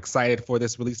are you excited for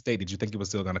this release date? Did you think it was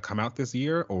still going to come out this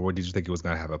year, or did you think it was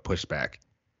going to have a pushback?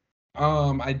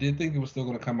 I did think it was still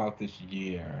gonna come out this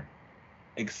year.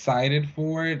 Excited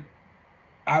for it.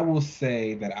 I will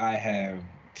say that I have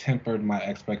tempered my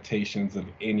expectations of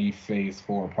any Phase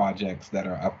 4 projects that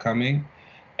are upcoming.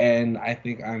 And I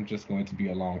think I'm just going to be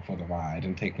along for the ride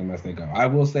and take them as they go. I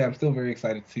will say I'm still very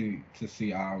excited to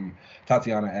see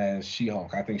Tatiana as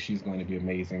She-Hulk. I think she's going to be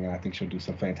amazing, and I think she'll do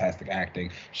some fantastic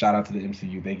acting. Shout out to the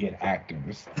MCU; they get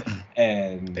actors,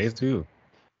 and Phase two.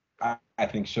 I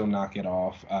think she'll knock it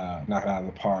out of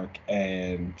the park,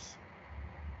 and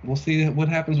we'll see what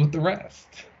happens with the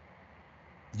rest.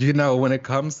 When it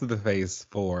comes to the Phase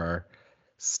 4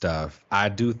 stuff, I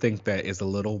do think that it's a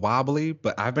little wobbly,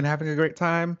 but I've been having a great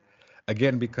time.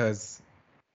 Again, because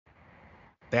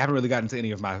they haven't really gotten to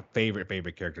any of my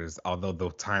favorite characters, although the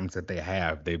times that they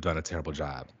have, they've done a terrible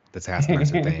job. The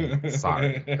Taskmaster thing,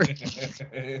 sorry.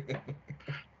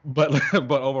 But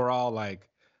but overall, like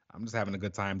I'm just having a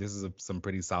good time. This is some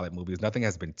pretty solid movies. Nothing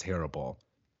has been terrible.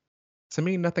 To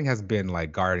me, nothing has been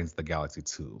like Guardians of the Galaxy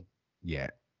 2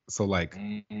 yet. So like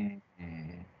Mhm.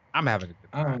 I'm having a good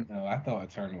I time. don't know. I thought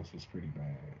Eternals was pretty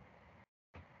bad.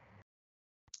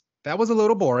 That was a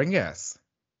little boring, yes,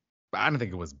 but I didn't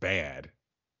think it was bad.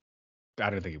 I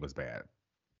didn't think it was bad.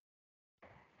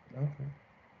 Okay.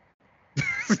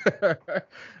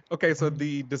 Okay, so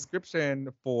the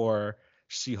description for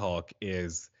She-Hulk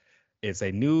is it's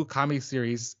a new comedy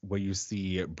series where you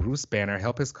see Bruce Banner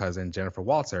help his cousin Jennifer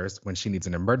Walters when she needs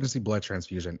an emergency blood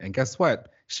transfusion. And guess what?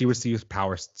 She receives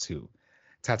powers too.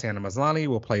 Tatiana Maslany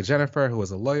will play Jennifer, who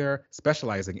is a lawyer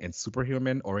specializing in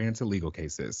superhuman-oriented legal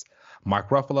cases. Mark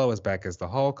Ruffalo is back as the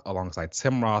Hulk alongside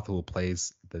Tim Roth, who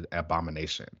plays the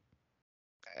Abomination.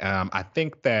 I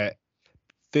think that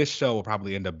this show will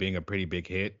probably end up being a pretty big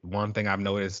hit. One thing I've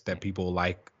noticed that people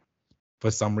like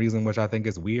for some reason, which I think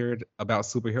is weird about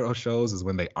superhero shows, is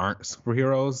when they aren't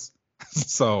superheroes.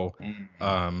 So,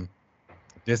 um,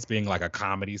 this being like a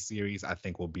comedy series, I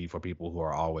think will be for people who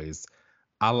are always,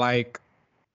 I like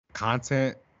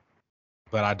content,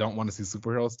 but I don't want to see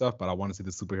superhero stuff, but I want to see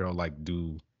the superhero like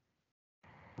do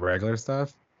regular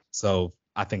stuff. So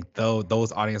I think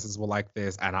those audiences will like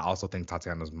this, and I also think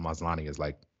Tatiana Maslany is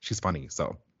like she's funny,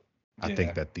 so I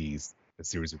think that the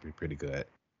series would be pretty good.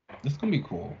 It's gonna be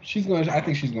cool. I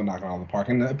think she's gonna knock it out of the park,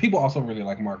 and people also really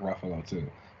like Mark Ruffalo too.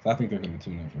 So I think they're gonna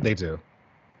tune in for They do.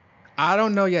 I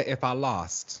don't know yet if I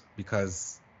lost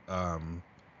because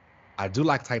I do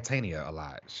like Titania a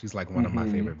lot. She's like one of my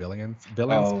favorite villains.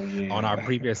 Oh, yeah. On our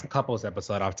previous couples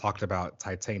episode, I've talked about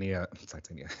Titania,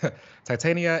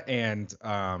 and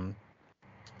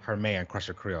her man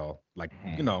Crusher Creel. Like,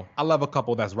 I love a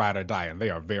couple that's ride or die, and they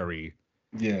are very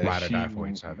ride or die for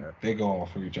each other. They go all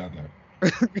for each other.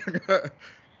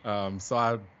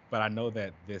 But I know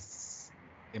that this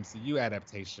MCU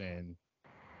adaptation,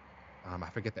 I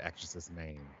forget the actress's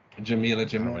name. Jamila I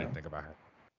don't Jamil. really think about her.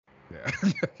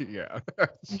 Yeah.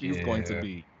 She's going to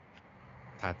be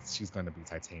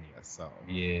Titania, so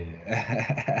yeah.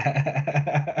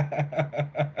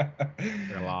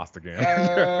 They're lost again.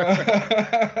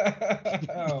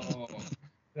 Oh,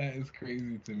 that is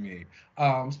crazy to me.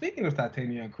 Speaking of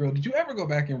Titania and Krill, did you ever go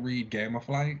back and read Gamma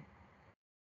Flight?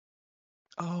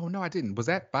 Oh no, I didn't. Was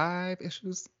that 5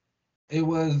 issues? It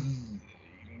was,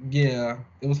 yeah,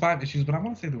 it was 5 issues, but I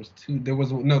want to say there was 2. There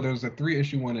was a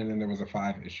 3-issue one, and then there was a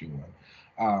 5-issue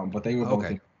one. But they were both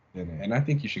in it, and I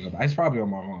think you should go back. It's probably on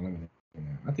Marvel Unlimited.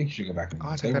 I think you should go back and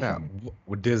I'll check that out.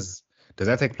 Does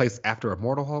that take place after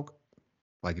Immortal Hulk?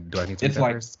 Like, do I need to read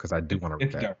that first? Because I do want to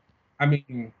read that. Dark. I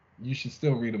mean, you should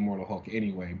still read Immortal Hulk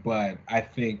anyway, but I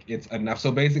think it's enough.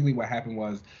 So basically, what happened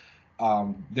was,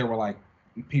 there were like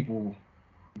people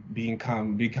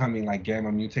becoming like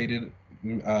gamma mutated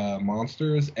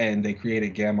monsters, and they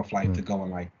created Gamma Flight to go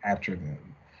and like capture them,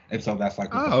 and so that's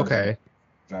like okay.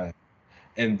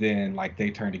 And then like they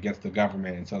turned against the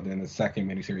government, and so then the second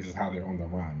miniseries is how they're on the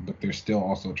run, but they're still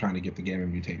also trying to get the gamma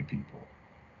mutated people.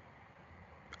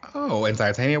 Oh, and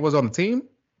Titania was on the team?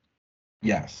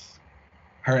 Yes,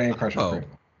 her and Crusher.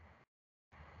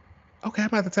 Okay, I'm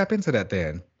about to tap into that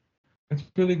then. It's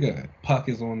really good. Puck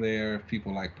is on there.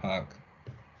 People like Puck.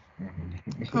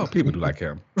 Oh, people do like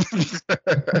him.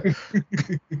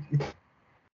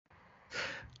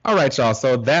 All right, y'all.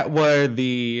 So that were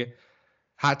the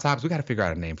hot topics. We got to figure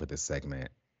out a name for this segment.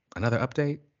 Another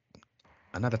update?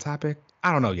 Another topic?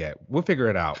 I don't know yet. We'll figure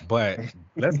it out. But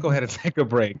let's go ahead and take a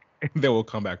break, and then we'll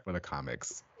come back for the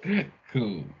comics.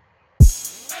 Cool.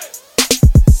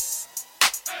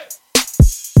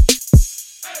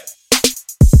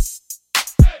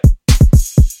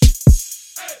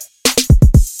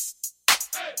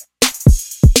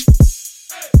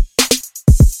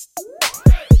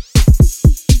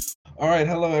 All right,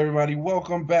 hello everybody.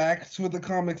 Welcome back to the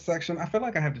comics section. I feel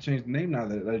like I have to change the name now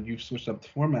that you've switched up the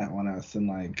format on us, and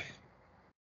like,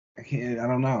 I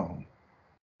don't know.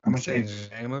 I'm gonna change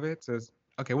the name of it.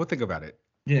 Okay, we'll think about it.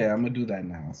 Yeah, I'm gonna do that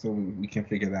now, so we can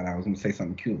figure that out. I was gonna say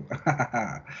something cute.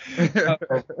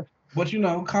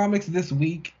 But comics this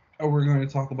week we're going to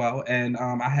talk about, and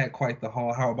I had quite the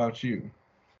haul. How about you?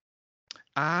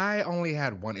 I only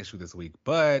had 1 issue this week,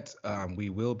 but we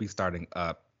will be starting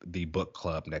up the book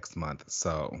club next month,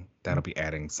 so that'll be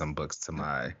adding some books to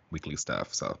my weekly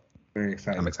stuff. So very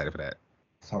excited. I'm excited for that.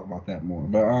 Let's talk about that more.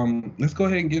 But let's go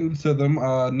ahead and get into them.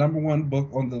 Number 1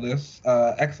 book on the list,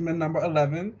 X-Men number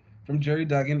 11 from Jerry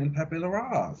Duggan and Pepe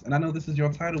Larraz. And I know this is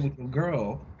your title with your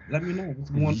girl. Let me know what's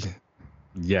going on.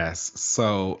 Yes.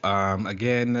 So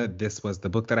again, this was the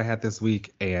book that I had this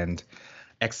week, and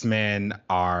X-Men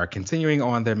are continuing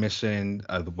on their mission.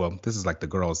 Well, this is like the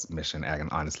girls' mission, and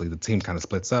honestly, the team kind of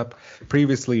splits up.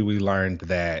 Previously, we learned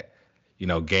that,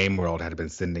 Game World had been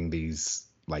sending these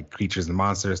like creatures and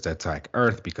monsters to attack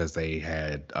Earth because they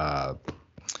had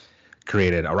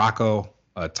created Arakko,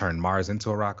 turned Mars into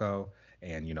Arakko,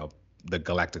 and the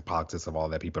galactic politics of all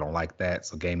that, people don't like that.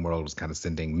 So Game World was kind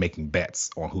of making bets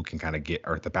on who can kind of get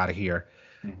Earth up out of here.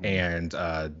 Mm-hmm. And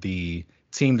the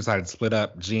team decided to split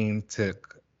up. Jean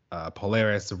took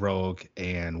Polaris, Rogue,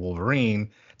 and Wolverine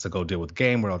to go deal with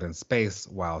Game World in space,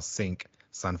 while Synch,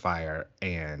 Sunfire,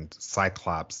 and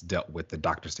Cyclops dealt with the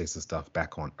Dr. Stasis stuff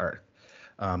back on Earth.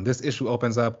 This issue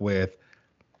opens up with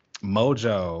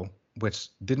Mojo, which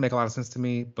didn't make a lot of sense to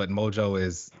me, but Mojo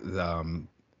is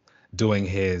doing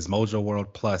his Mojo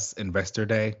World Plus Investor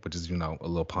Day, which is, a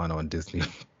little pun on Disney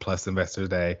Plus Investor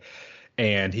Day.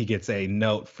 And he gets a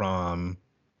note from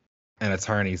an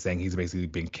attorney saying he's basically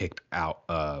been kicked out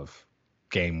of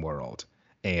Game World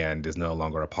and is no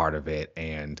longer a part of it.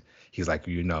 And he's like,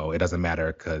 it doesn't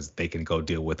matter because they can go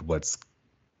deal with what's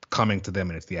coming to them,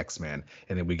 and it's the X-Men.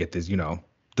 And then we get this,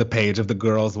 the page of the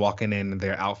girls walking in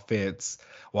their outfits,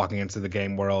 walking into the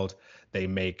Game World. They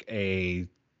make a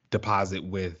deposit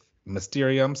with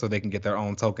Mysterium so they can get their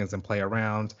own tokens and play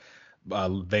around.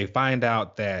 They find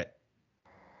out that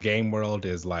Game World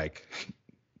is like,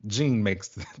 Jean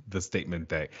makes the statement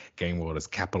that Game World is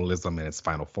capitalism in its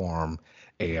final form,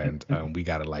 and we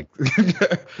gotta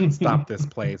stop this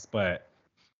place. But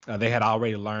they had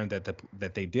already learned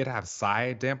that they did have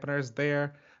psi dampeners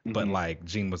there, but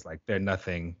Jean was like, they're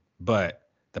nothing. But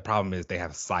the problem is they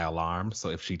have psi alarm, so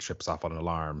if she trips off on an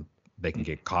alarm, they can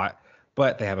get caught.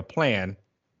 But they have a plan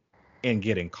in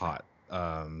getting caught.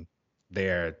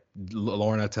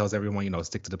 Lorna tells everyone,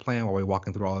 stick to the plan while we're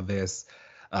walking through all of this.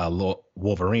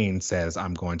 Wolverine says,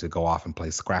 I'm going to go off and play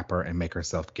Scrapper and make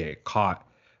herself get caught,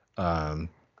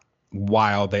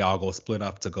 while they all go split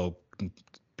up to go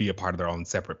be a part of their own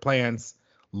separate plans.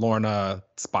 Lorna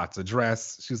spots a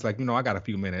dress. She's like, I got a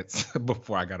few minutes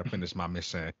before I got to finish my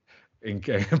mission, and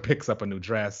picks up a new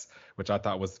dress, which I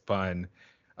thought was fun.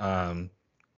 And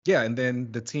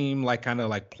then the team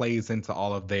plays into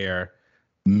all of their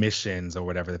missions or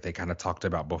whatever that they kind of talked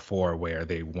about before, where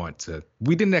they want to.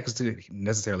 We didn't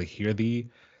necessarily hear the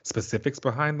specifics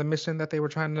behind the mission that they were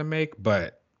trying to make,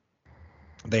 but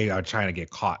they are trying to get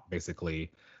caught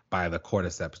basically by the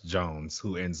Cordyceps Jones,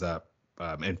 who ends up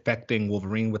infecting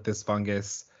Wolverine with this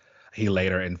fungus. He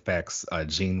later infects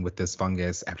Jean with this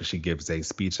fungus after she gives a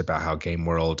speech about how Game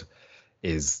World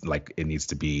is it needs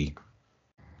to be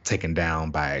taken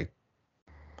down by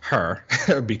her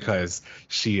because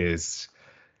she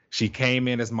came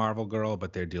in as Marvel Girl,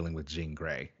 but they're dealing with Jean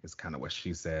Grey, is kind of what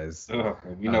she says.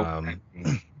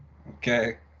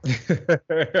 Okay.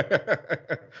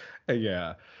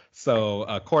 Yeah. So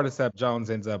Cordyceps Jones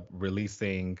ends up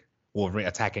releasing Wolverine,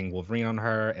 attacking Wolverine on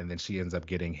her, and then she ends up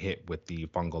getting hit with the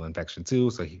fungal infection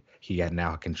too. So he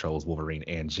now controls Wolverine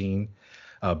and Jean.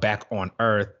 Back on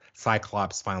Earth,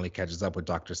 Cyclops finally catches up with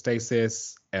Dr.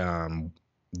 Stasis.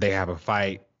 They have a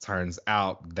fight. Turns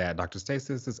out that Dr.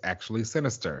 Stasis is actually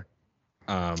Sinister.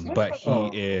 But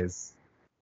when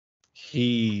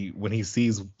he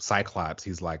sees Cyclops,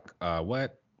 he's like,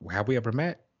 what? Have we ever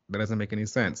met? That doesn't make any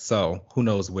sense. So who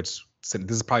knows this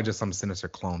is probably just some Sinister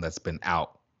clone that's been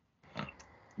out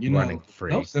running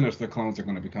free. Those Sinister clones are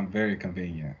going to become very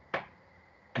convenient.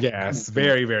 Yes,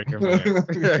 very, very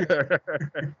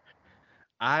convenient.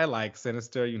 I like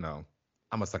Sinister,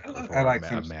 I'm a sucker for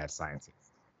a mad scientist.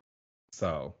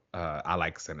 So I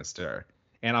like Sinister.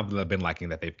 And I've been liking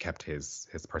that they've kept his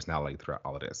personality throughout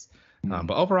all of this.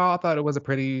 But overall, I thought it was a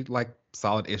pretty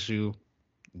solid issue.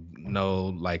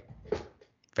 No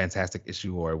fantastic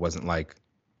issue, or it wasn't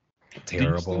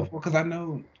terrible. Because I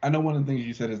know one of the things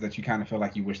you said is that you kind of feel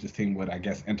like you wish this team would, I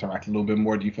guess, interact a little bit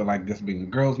more. Do you feel like this being a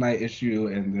girls' night issue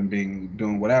and them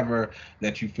doing whatever,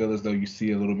 that you feel as though you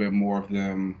see a little bit more of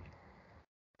them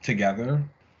together?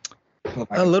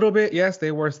 A little bit, yes.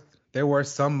 There were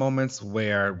some moments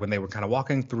when they were kind of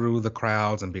walking through the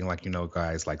crowds and being like,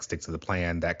 guys, stick to the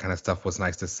plan. That kind of stuff was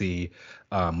nice to see.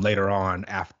 Later on,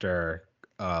 after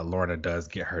Lorna does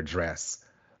get her dress,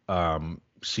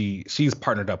 she's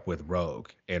partnered up with Rogue,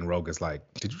 and Rogue is like,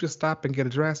 did you just stop and get a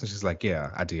dress? And she's like,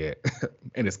 yeah, I did.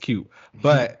 And it's cute.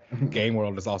 But Game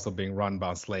World is also being run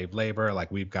by slave labor.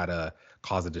 We've got to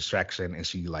cause a distraction, and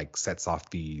she sets off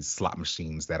these slot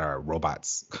machines that are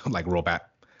robots,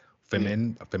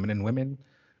 feminine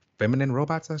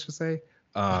robots, I should say.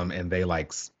 And they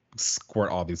squirt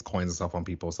all these coins and stuff on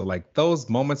people. So those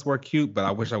moments were cute, but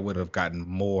I wish I would have gotten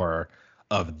more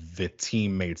of the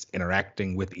teammates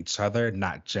interacting with each other,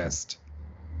 not just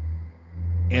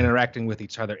interacting with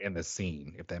each other in the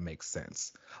scene, if that makes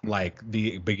sense.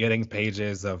 The beginning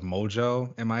pages of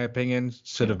Mojo, in my opinion,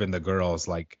 should have been the girls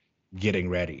getting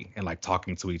ready and like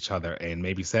talking to each other and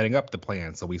maybe setting up the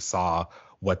plan so we saw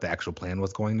what the actual plan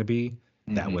was going to be.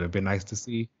 That Mhm. would have been nice to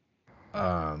see.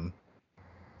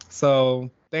 So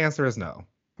the answer is no.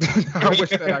 I wish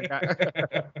that I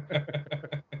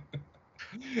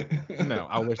got no,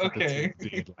 I wish that the Okay. team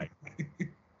did like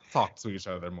talk to each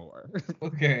other more.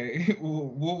 Okay.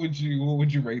 What would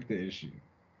you rate the issue?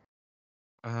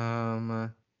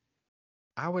 um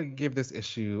I would give this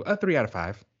issue a 3 out of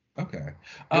 5. Okay.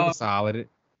 It Um, was solid.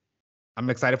 I'm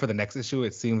excited for the next issue.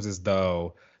 It seems as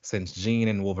though since Jean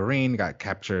and Wolverine got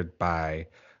captured by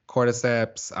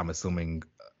Cordyceps, I'm assuming,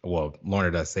 well, Lorna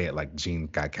does say it like Jean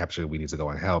got captured, we need to go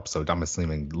and help. So I'm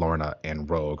assuming Lorna and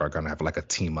Rogue are going to have like a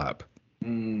team up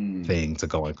mm, thing to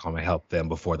go and come and help them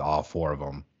before all four of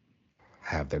them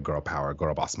have their girl power,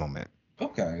 girl boss moment.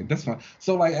 okay, that's fine.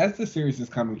 So, like, as the series is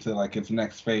coming to like its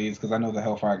next phase, because I know the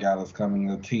Hellfire Gala is coming,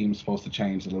 the team's supposed to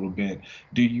change a little bit.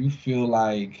 Do you feel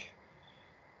like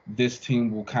this team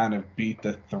will kind of beat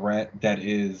the threat that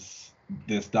is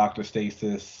this Doctor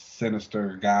Stasis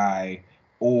sinister guy,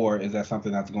 or is that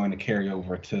something that's going to carry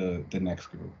over to the next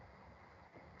group?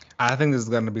 I think this is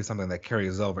going to be something that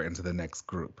carries over into the next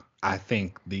group. I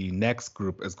think the next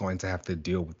group is going to have to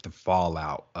deal with the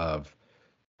fallout of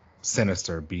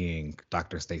Sinister being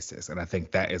Dr. Stasis. And I think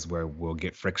that is where we'll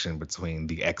get friction between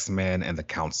the X-Men and the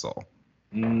Council.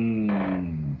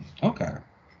 Okay.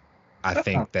 I That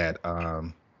sounds-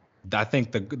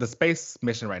 think the space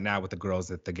mission right now with the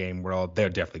girls at the game world, they're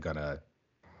definitely gonna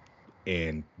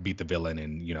and beat the villain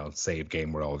and save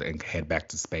game world and head back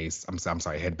to space. I'm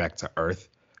sorry, head back to Earth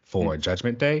for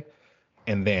Judgment Day.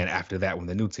 And then after that, when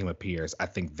the new team appears, I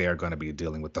think they're gonna be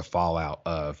dealing with the fallout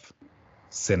of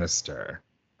Sinister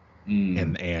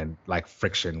and like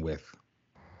friction with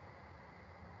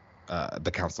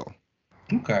the council.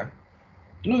 Okay.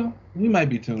 Well, we might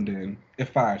be tuned in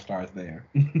if Firestar's there.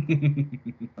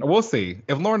 We'll see.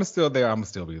 If Lauren is still there, I'm gonna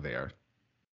still be there.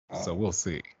 So we'll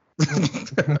see.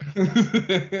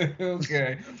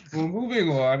 Okay. Well, moving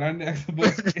on. Our next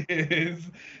book is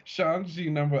Shang-Chi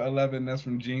number 11. That's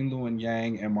from Jean Luen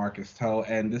Yang and Marcus Toe.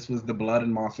 And this was the Blood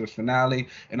and Monsters finale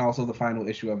and also the final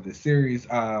issue of this series.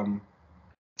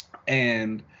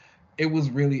 And it was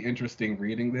really interesting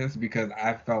reading this because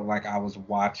I felt like I was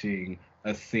watching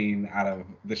a scene out of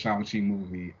the Shang-Chi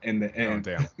movie in the end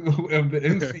of the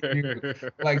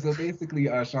MCU. Like, so basically,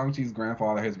 Shang-Chi's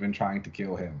grandfather has been trying to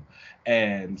kill him.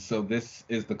 And so this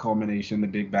is the culmination, the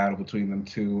big battle between them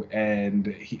two.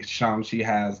 And Shang-Chi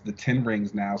has the 10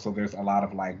 rings now, so there's a lot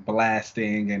of like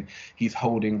blasting, and he's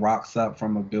holding rocks up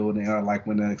from a building, like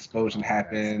when the explosion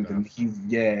happened. And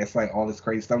it's like all this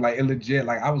crazy stuff. Like, it legit,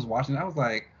 like I was watching, I was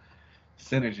like,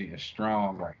 synergy is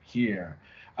strong right here.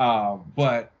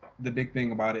 But the big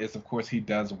thing about it is, of course, he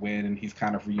does win, and he's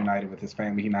kind of reunited with his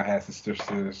family. He now has his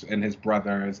sisters and his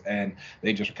brothers, and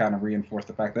they just kind of reinforce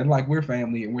the fact that like we're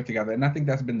family and we're together. And I think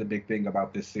that's been the big thing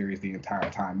about this series the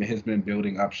entire time. It has been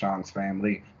building up Shang's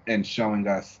family and showing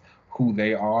us who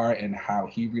they are and how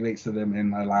he relates to them,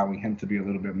 and allowing him to be a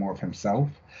little bit more of himself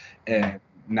and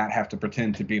not have to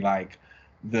pretend to be like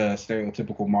the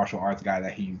stereotypical martial arts guy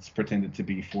that he's pretended to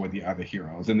be for the other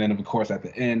heroes. And then, of course, at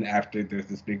the end, after there's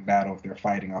this big battle, they're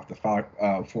fighting off the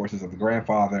forces of the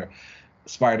grandfather.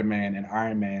 Spider-Man and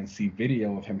Iron Man see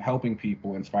video of him helping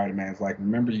people, and Spider-Man's like,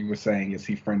 "Remember, you were saying, is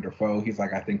he friend or foe?" He's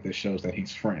like, "I think this shows that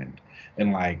he's friend,"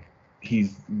 and like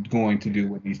he's going to do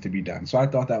what needs to be done. So I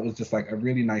thought that was just like a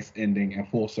really nice ending and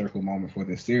full circle moment for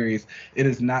this series. It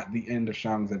is not the end of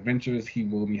Shang's adventures. He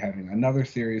will be having another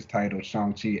series titled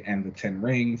Shang-Chi and the Ten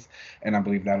Rings, and I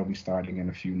believe that'll be starting in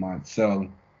a few months. So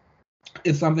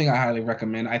it's something I highly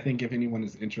recommend. I think if anyone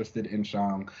is interested in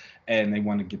Shang and they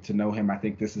want to get to know him, I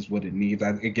think this is what it needs.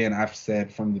 I've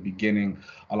said from the beginning,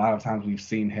 a lot of times we've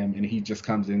seen him and he just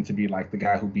comes in to be like the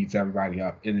guy who beats everybody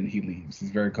up and then he leaves. He's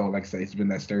very cold. Like I say, he's been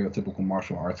that stereotypical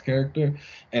martial arts character.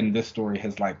 And this story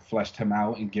has like fleshed him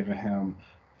out and given him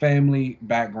family,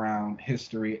 background,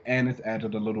 history, and it's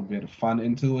added a little bit of fun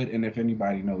into it. And if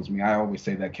anybody knows me, I always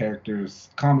say that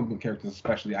characters, comic book characters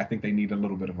especially, I think they need a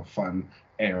little bit of a fun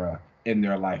era in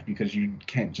their life because you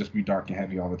can't just be dark and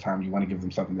heavy all the time. You want to give them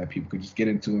something that people could just get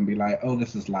into and be like, oh,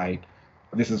 this is light.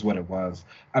 This is what it was.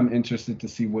 I'm interested to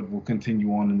see what will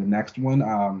continue on in the next one.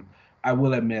 I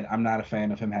will admit I'm not a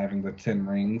fan of him having the 10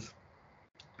 rings.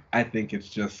 I think it's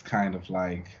just kind of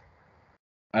like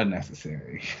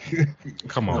unnecessary.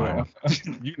 Come on.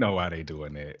 You know why they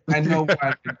doing it. I know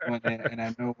why they're doing it, and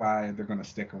I know why they're going to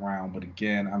stick around. But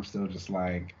again, I'm still just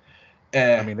like,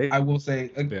 I mean, I will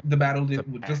say the battle did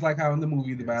just like how in the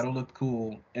movie the yes. battle looked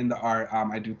cool in the art.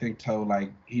 I do think Toe,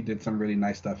 like, he did some really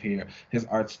nice stuff here. His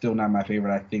art's still not my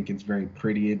favorite. I think it's very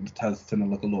pretty. It does tend to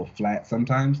look a little flat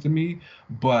sometimes to me,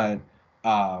 but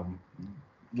um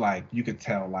like you could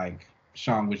tell like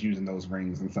Sean was using those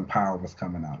rings and some power was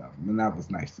coming out of them, and that was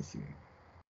nice to see.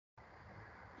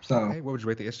 So Okay, what would you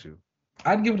rate the issue?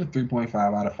 I'd give it a 3.5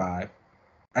 out of 5.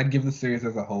 I'd give the series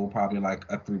as a whole probably like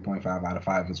a 3.5 out of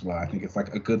 5 as well. I think it's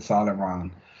like a good solid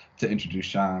run to introduce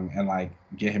Shang and like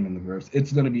get him in the grips.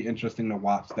 It's going to be interesting to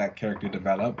watch that character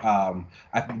develop. I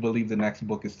believe the next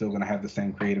book is still going to have the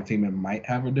same creative team. It might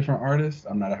have a different artist.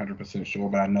 I'm not 100% sure,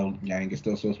 but I know Yang is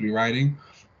still supposed to be writing.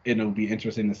 It'll be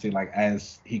interesting to see like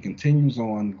as he continues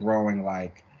on growing,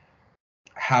 like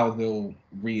how they'll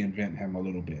reinvent him a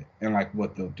little bit and like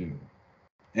what they'll do.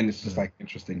 And it's just like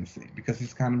interesting to see because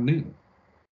he's kind of new.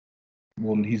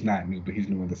 Well, he's not new, but he's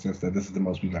new in the sense that this is the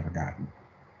most we've ever gotten.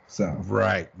 So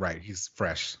right, he's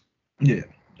fresh. Yeah,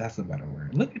 that's a better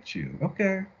word. Look at you.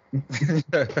 Okay.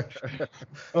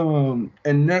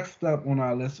 And next up on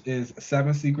our list is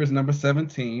Seven Secrets number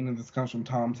 17, and this comes from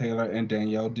Tom Taylor and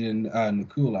Danielle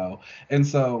Niculo. And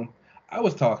so I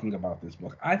was talking about this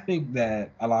book. I think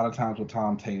that a lot of times with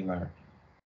Tom Taylor,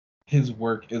 his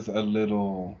work is a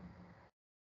little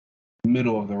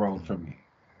middle of the road for me.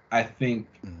 I think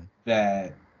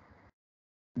that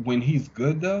when he's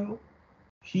good, though,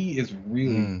 he is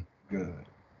really good.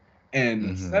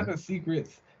 And Seven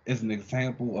Secrets is an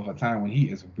example of a time when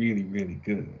he is really, really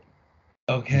good.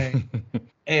 Okay?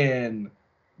 And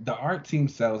the art team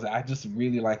sells it. I just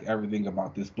really like everything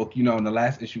about this book. You know, in the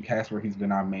last issue, Casper, he's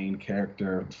been our main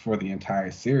character for the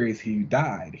entire series. He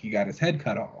died. He got his head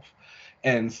cut off.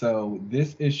 And so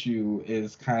this issue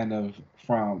is kind of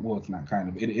from, well, it's not kind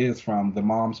of, it is from the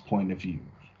mom's point of view.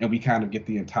 And we kind of get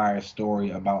the entire story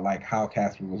about like how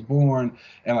Casper was born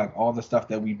and like all the stuff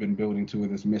that we've been building to with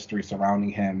this mystery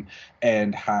surrounding him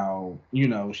and how, you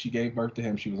know, she gave birth to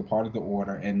him. She was a part of the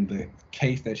order, and the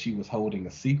case that she was holding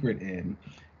a secret in,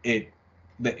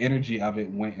 the energy of it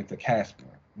went into Casper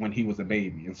when he was a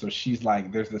baby. And so she's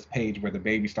like, there's this page where the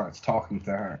baby starts talking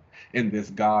to her in this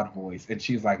God voice. And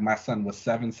she's like, my son was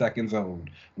 7 seconds old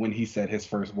when he said his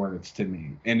first words to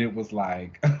me. And it was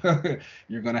like,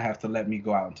 you're going to have to let me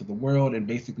go out into the world. And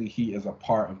basically he is a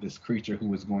part of this creature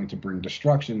who is going to bring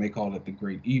destruction. They call it the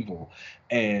great evil.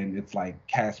 And it's like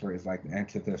Casper is like the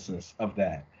antithesis of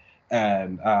that.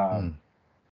 And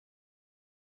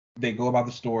they go about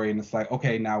the story, and it's like,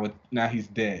 okay, now he's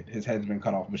dead. His head's been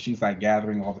cut off. But she's like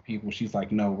gathering all the people. She's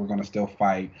like, no, we're gonna still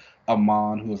fight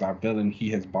Amon, who is our villain. He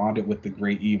has bonded with the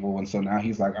great evil, and so now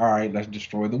he's like, all right, let's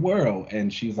destroy the world.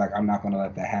 And she's like, I'm not gonna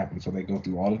let that happen. So they go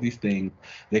through all of these things.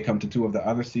 They come to two of the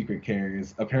other secret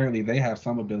carriers. Apparently, they have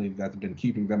some ability that's been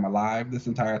keeping them alive this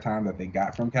entire time that they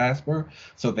got from Casper.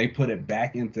 So they put it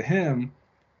back into him.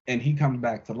 And he comes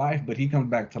back to life, but he comes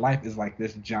back to life as like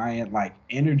this giant like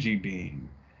energy being.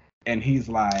 And he's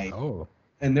like,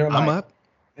 and they're like, I'm up.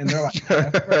 And they're like,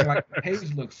 like the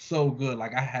page looks so good.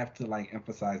 Like I have to like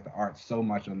emphasize the art so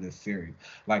much on this series.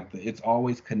 Like it's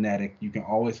always kinetic. You can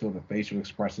always feel the facial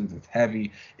expressions. It's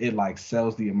heavy. It like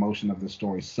sells the emotion of the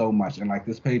story so much. And like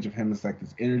this page of him is like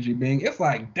this energy being. It's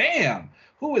like, damn,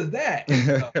 who is that?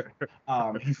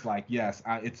 So, he's like, yes,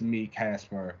 it's me,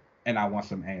 Casper, and I want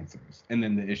some answers. And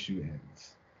then the issue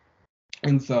ends.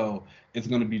 And so it's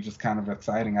going to be just kind of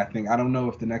exciting. I think, I don't know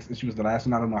if the next issue is the last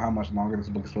one. I don't know how much longer this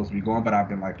book is supposed to be going, but I've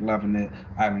been like loving it.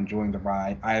 I'm enjoying the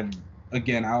ride. I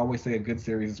always say a good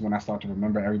series is when I start to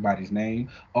remember everybody's name.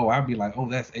 Oh, I'll be like, oh,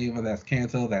 that's Ava, that's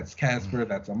Kanto, that's Casper,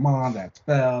 that's Amon, that's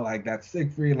Fel, like that's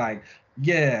Siegfried. Like,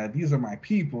 yeah, these are my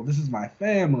people. This is my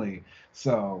family.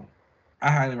 So I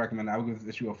highly recommend it. I would give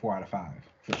this issue a 4 out of 5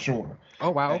 for sure.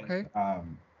 Oh, wow. Okay.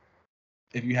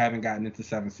 If you haven't gotten into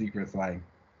Seven Secrets, like,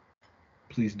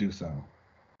 please do so.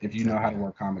 If you know how to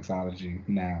work Comixology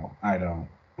now, I don't.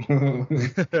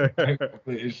 The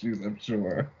issues, I'm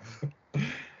sure.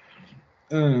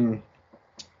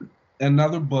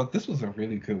 Another book. This was a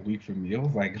really good week for me. It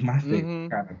was like my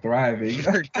favorite kind of thriving.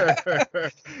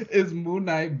 Is Moon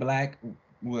Knight Black,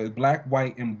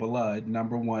 White, and Blood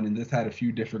 #1, and this had a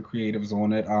few different creatives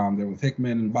on it. There was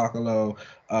Hickman and Bacalo,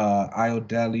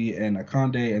 Ayodele and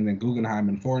Akonde, and then Guggenheim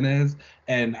and Fornes.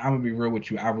 And I'm gonna be real with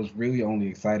you, I was really only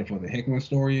excited for the Hickman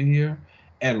story in here,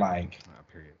 and like,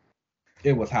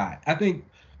 it was hot. I think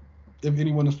if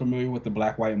anyone is familiar with the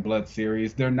Black, White, and Blood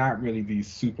series, they're not really these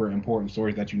super important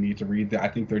stories that you need to read. I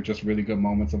think they're just really good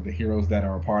moments of the heroes that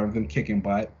are a part of them kicking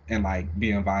butt and like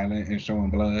being violent and showing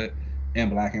blood in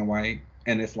black and white.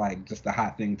 and it's like just a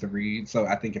hot thing to read. So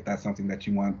I think if that's something that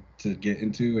you want to get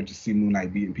into or just see Moon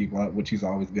Knight beating people up, which he's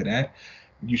always good at,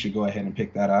 you should go ahead and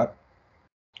pick that up.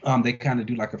 They kind of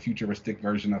do like a futuristic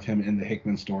version of him in the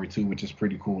Hickman story too, which is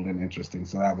pretty cool and interesting.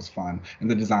 So that was fun, and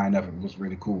the design of it was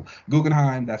really cool.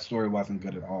 Guggenheim, that story wasn't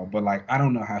good at all, but like I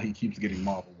don't know how he keeps getting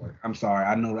Marvel work. I'm sorry,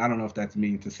 I don't know if that's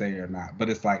mean to say or not, but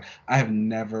it's like I have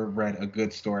never read a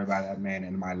good story by that man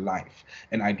in my life,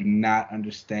 and I do not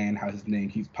understand how his name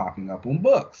keeps popping up on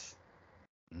books.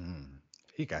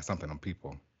 He got something on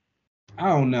people. I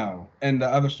don't know. And the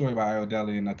other story by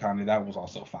Iodeli and Nakami, that was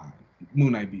also fine.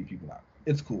 Moon Knight beat people up.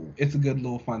 It's cool. It's a good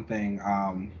little fun thing.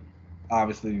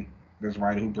 Obviously, there's a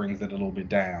writer who brings it a little bit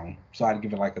down, so I'd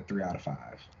give it like a 3 out of 5.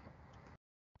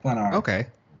 Fun art. Okay.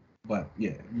 But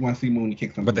yeah, you want to see Moon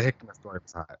kick some. But the Hickman story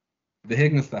was hot. The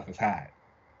Hickman stuff is hot.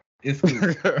 It's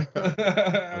cool.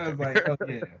 I was like, oh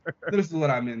yeah, this is what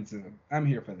I'm into. I'm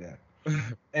here for that.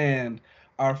 And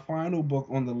our final book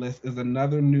on the list is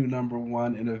another new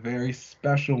 #1 and a very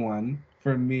special one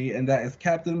for me, and that is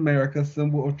Captain America: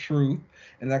 Symbol of Truth,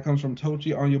 and that comes from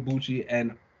Tochi Onyebuchi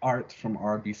and art from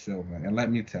R.B. Silva. And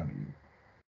let me tell you,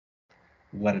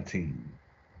 what a team!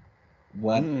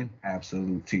 What an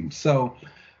absolute team! So,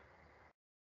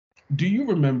 do you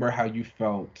remember how you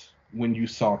felt when you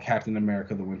saw Captain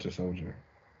America: The Winter Soldier?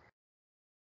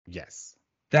 Yes.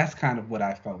 That's kind of what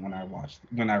I felt when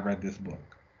I read this book.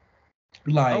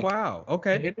 Like, oh wow,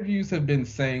 okay. Interviews have been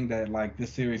saying that like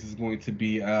this series is going to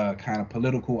be a kind of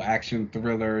political action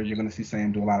thriller. You're going to see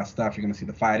Sam do a lot of stuff. You're going to see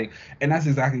the fighting, and that's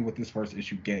exactly what this first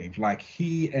issue gave. Like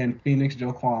he and Phoenix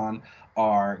Jo Kwon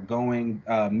are going.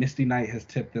 Misty Knight has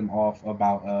tipped them off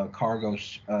about a cargo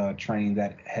train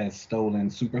that has stolen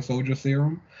super soldier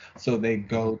serum. So they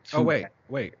go to. Oh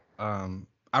wait.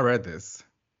 I read this.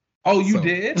 Oh, you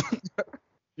did?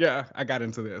 Yeah, I got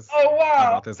into this. Oh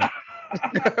wow! About this.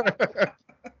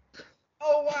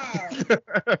 Oh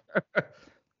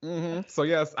wow! So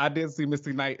yes, I did see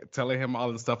Misty Knight telling him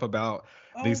all the stuff about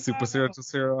the super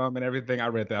serum and everything. I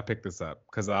read that. I picked this up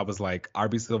because I was like,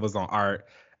 R.B. Silva's on art,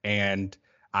 and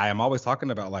I am always talking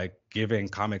about like giving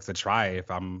comics a try if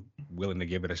I'm willing to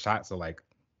give it a shot. So like,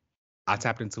 I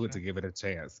tapped into it to give it a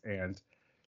chance, and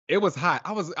it was hot.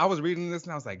 I was reading this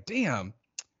and I was like, damn.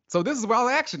 So this is where all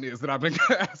the action is that I've been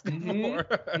asking for.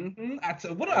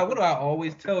 What do I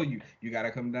always tell you? You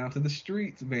gotta come down to the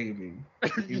streets, baby.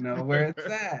 You know where it's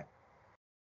at.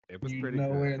 It was you pretty know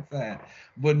good. where it's at.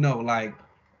 But no, like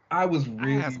I was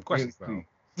really. I have some questions though.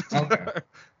 Okay.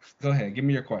 Go ahead. Give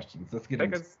me your questions. Let's get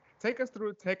into it. Take us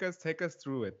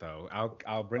through it though.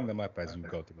 I'll bring them up as you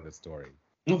go through the story.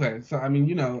 Okay, so I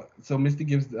mean, so Misty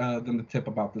gives them the tip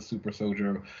about the super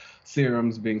soldier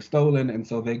serums being stolen, and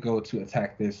so they go to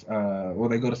attack this, or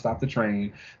they go to stop the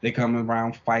train. They come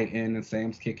around fighting, and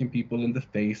Sam's kicking people in the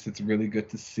face. It's really good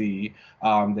to see.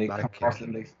 They come across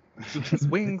and do his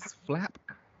wings flap?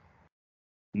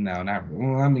 No, not really.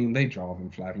 Well, I mean, they draw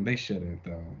them flapping. They shouldn't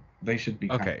though. They should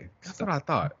be. Okay, that's what I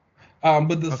thought.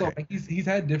 But so like, he's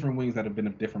had different wings that have been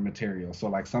of different materials. So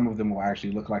like some of them will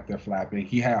actually look like they're flapping.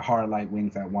 He had hard light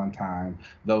wings at one time.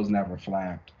 Those never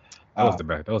flapped. Those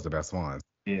the best ones.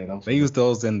 Yeah, they used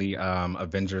those in the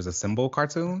Avengers Assemble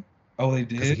cartoon. Oh, they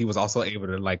did. He was also able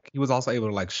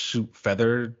to shoot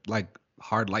feather like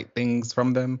hard light things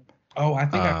from them. Oh, I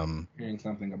think I'm hearing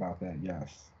something about that.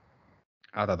 Yes.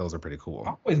 I thought those were pretty cool.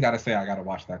 I always gotta say I gotta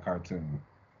watch that cartoon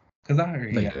because I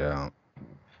heard yeah.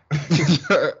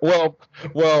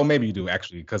 well, maybe you do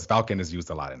actually, because Falcon is used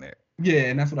a lot in it. Yeah,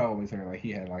 and that's what I always heard. Like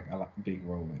he had like a big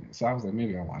role in it, so I was like,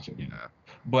 maybe I'll watch it. Yeah.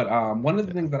 But one of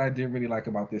the things that I did really like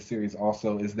about this series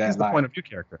also is that he's the point of view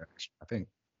character, actually, I think.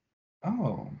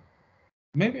 Oh,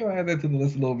 maybe I'll add that to the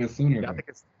list a little bit sooner. Yeah, I think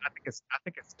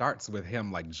it starts with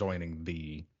him like joining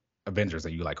the Avengers,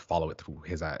 and you like follow it through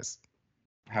his eyes.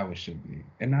 How it should be,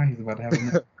 and now he's about to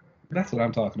have. That's what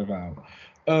I'm talking about.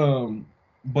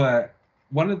 But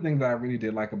one of the things that I really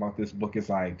did like about this book is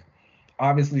like,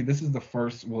 obviously this is the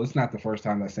first, well, it's not the first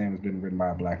time that Sam has been written by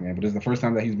a black man, but it's the first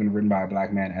time that he's been written by a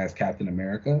black man as Captain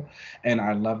America. And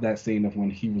I love that scene of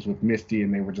when he was with Misty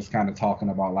and they were just kind of talking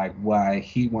about like why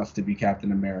he wants to be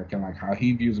Captain America and like how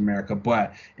he views America,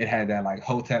 but it had that like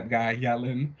Hotep guy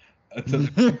yelling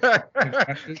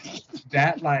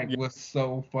that like was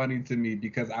so funny to me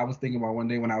because I was thinking about one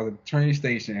day when I was at the train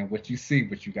station and what you see,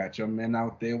 but you got your men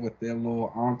out there with their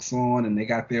little ankhs on and they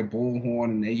got their bullhorn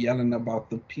and they yelling about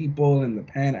the people and the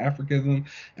Pan-Africanism,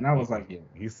 and I was like, yeah.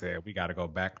 He said we got to go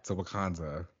back to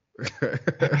Wakanda.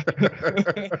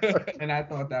 And I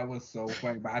thought that was so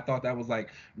funny, but I thought that was like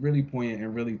really poignant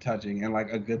and really touching and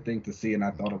like a good thing to see, and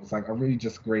I thought it was like a really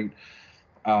just great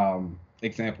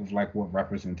example of like what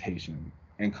representation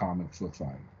in comics looks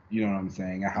like. You know what I'm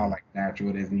saying? And how like natural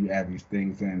it is, and you add these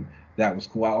things in. That was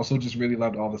cool. I also just really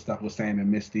loved all the stuff with Sam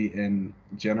and Misty in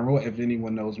general. If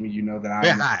anyone knows me, you know that I'm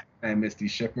a Sam and Misty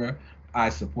shipper. I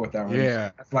support that relationship.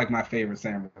 Yeah. That's like my favorite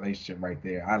Sam relationship right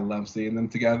there. I love seeing them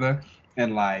together,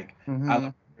 and like I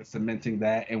love cementing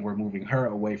that, and we're moving her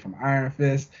away from Iron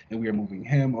Fist, and we're moving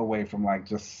him away from like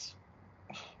just.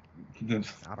 I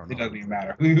don't know. It doesn't even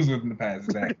matter who was within the past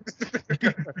day.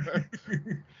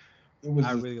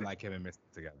 I really like him and Misty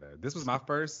together. This is my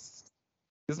first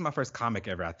comic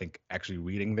ever, I think, actually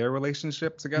reading their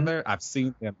relationship together. I've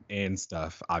seen them in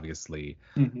stuff, obviously.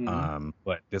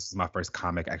 But this was my first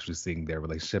comic actually seeing their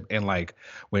relationship. And like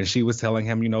when she was telling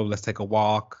him, let's take a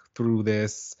walk through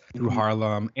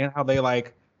Harlem, and how they were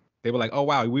like, oh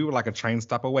wow, we were like a train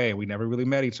stop away and we never really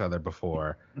met each other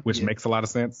before, which makes a lot of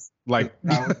sense. Like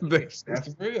that's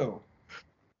real.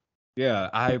 Yeah,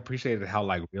 I appreciated how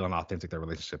like real and authentic their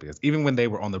relationship is. Even when they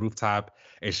were on the rooftop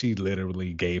and she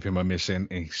literally gave him a mission,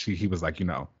 and he was like,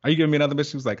 are you giving me another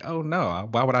mission? She was like, oh no,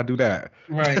 why would I do that?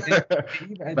 Right.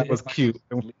 That was cute.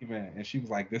 And she was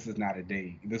like, this is not a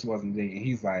date. This wasn't a date. And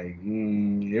he's like,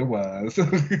 it was.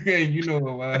 You know it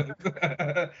was.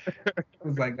 I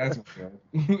was like, that's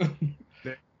real.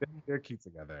 They're cute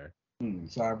together.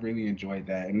 So I really enjoyed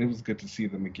that, and it was good to see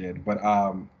them again. But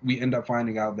we end up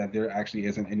finding out that there actually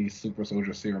isn't any super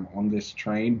soldier serum on this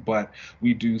train, but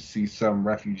we do see some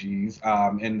refugees,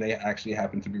 and they actually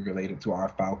happen to be related to our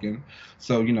Falcon.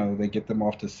 So they get them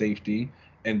off to safety,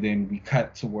 and then we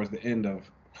cut towards the end of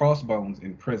Crossbones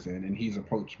in prison, and he's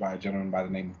approached by a gentleman by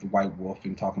the name of the White Wolf,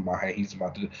 and talking about how he's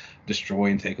about to destroy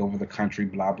and take over the country,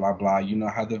 blah blah blah. You know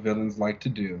how the villains like to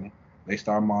do. They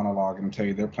start monologuing and tell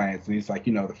you their plans, and he's like,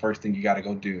 the first thing you got to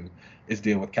go do is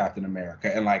deal with Captain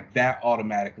America, and like that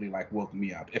automatically like woke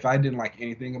me up. If I didn't like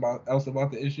anything else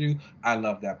about the issue, I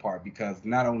love that part, because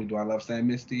not only do I love Sam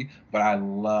Misty, but I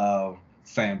love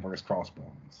Sam versus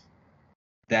Crossbones.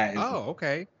 That is. Oh,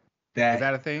 okay. Is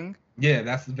that a thing? Yeah,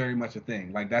 that's very much a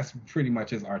thing. Like that's pretty much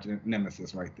his arch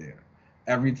nemesis right there.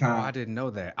 Every time. Oh, I didn't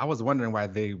know that. I was wondering why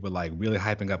they were like really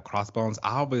hyping up Crossbones.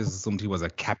 I always assumed he was a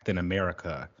Captain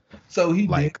America. So he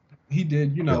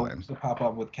did, to pop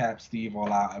up with Cap, Steve,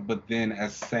 all out. But then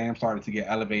as Sam started to get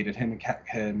elevated, him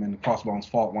and Crossbones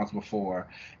fought once before,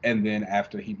 and then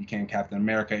after he became Captain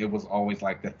America, it was always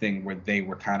like the thing where they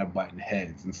were kind of butting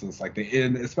heads, and so it's like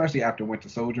especially after Winter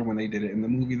Soldier when they did it in the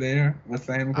movie there with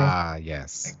Sam.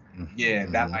 Yes. Yeah,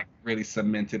 that like really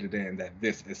cemented it in that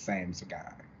this is Sam's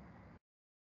guy.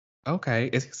 Okay,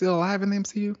 is he still alive in the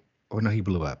MCU? Or no, he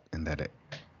blew up, and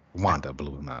Wanda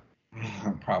blew him up.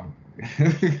 Probably.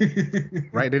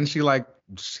 Right? Didn't she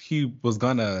he was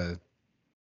gonna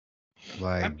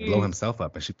blow himself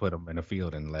up, and she put him in a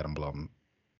field and let him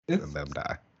let him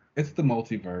die. It's the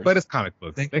multiverse. But it's comic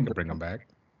books. They can bring him back.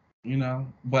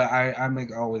 But I'm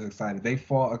always excited. They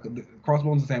fought,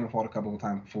 Crossbones and Sam have fought a couple of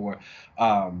times before.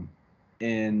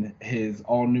 In his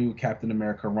all-new Captain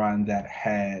America run that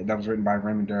was written by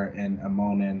Remender and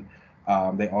Amonin.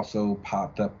 They also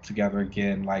popped up together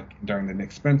again, like during the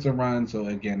Nick Spencer run. So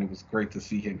again, it was great to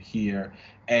see him here.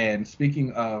 And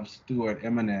speaking of Stuart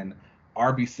Eminem,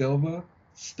 R.B. Silva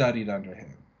studied under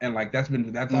him, and like that's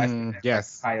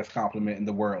the highest compliment in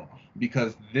the world,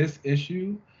 because this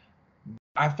issue,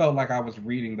 I felt like I was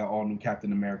reading the all-new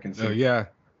Captain American series. Oh yeah.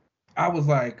 I was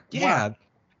like, yeah. Wow.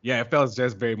 Yeah, it felt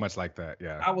just very much like that.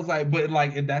 Yeah. I was like, but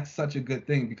like that's such a good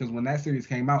thing, because when that series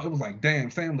came out, it was like, damn,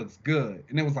 Sam looks good,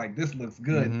 and it was like, this looks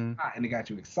good, and it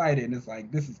got you excited, and it's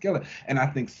like, this is killer. And I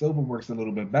think Silver works a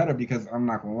little bit better, because I'm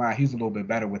not gonna lie, he's a little bit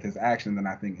better with his action than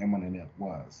I think Eminem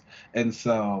was. And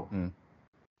so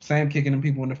Sam kicking them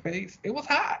people in the face, it was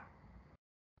hot.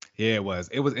 Yeah, it was.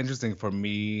 It was interesting for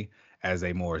me as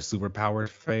a more superpowered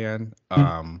fan.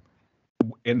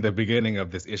 In the beginning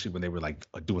of this issue, when they were like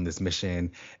doing this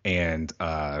mission, and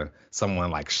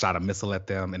someone like shot a missile at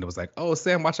them, and it was like, oh,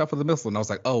 Sam, watch out for the missile. And I was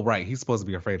like, oh right, he's supposed to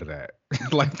be afraid of that. I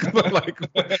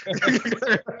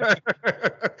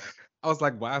was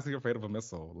like, why is he afraid of a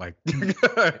missile? Like,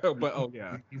 but oh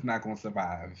yeah, he's not gonna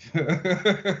survive.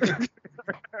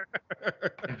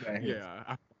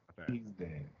 Yeah, he's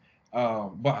dead.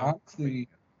 But honestly,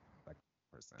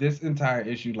 this entire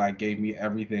issue like gave me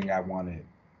everything I wanted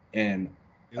in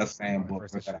a Sam book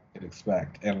that I could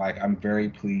expect, and like I'm very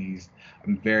pleased.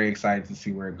 I'm very excited to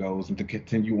see where it goes and to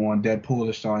continue on. Deadpool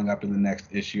is showing up in the next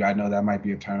issue. I know that might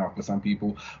be a turnoff for some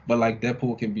people, but like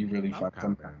Deadpool can be really fun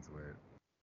sometimes.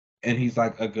 And he's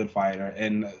like a good fighter.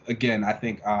 And again, I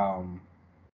think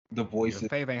the voices.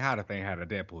 If anything had a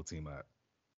Deadpool team up.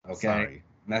 Okay, sorry.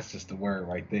 That's just the word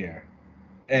right there.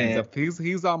 And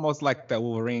he's almost like that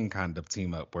Wolverine kind of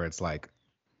team up, where it's like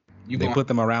They put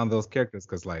them around those characters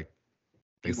because like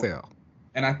they sell.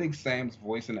 And I think Sam's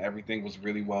voice and everything was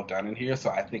really well done in here. So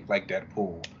I think like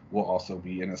Deadpool will also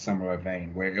be in a similar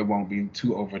vein where it won't be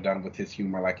too overdone with his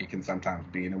humor like it can sometimes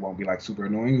be, and it won't be like super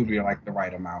annoying. It'll be like the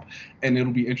right amount, and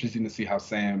it'll be interesting to see how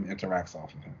Sam interacts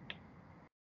off of him.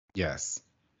 Yes.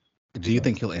 Do you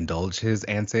think he'll indulge his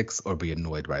antics or be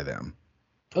annoyed by them?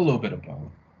 A little bit of both.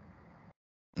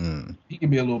 He can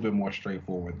be a little bit more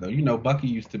straightforward though. You know, Bucky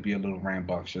used to be a little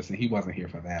rambunctious, and he wasn't here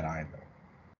for that either.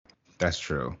 That's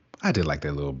true. I did like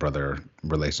their little brother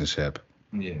relationship.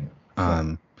 Yeah.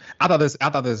 I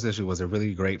thought this issue was a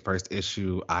really great first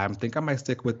issue. I think I might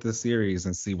stick with the series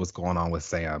and see what's going on with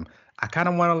Sam. I kind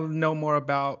of want to know more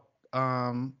about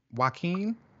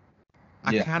Joaquin.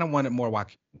 I kind of wanted more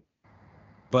Joaquin,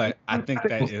 but I think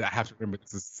that I have to remember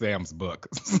this is Sam's book.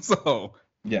 So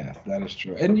yes, that is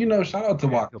true. And you know, shout out to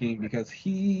Joaquin because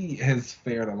he has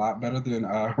fared a lot better than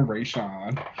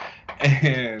Rayshawn.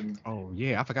 And oh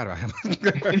yeah, I forgot about him.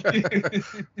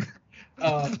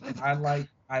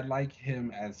 I like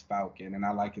him as Falcon, and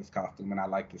I like his costume, and I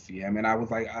like to see him. And I was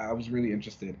really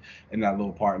interested in that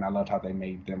little part, and I loved how they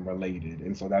made them related,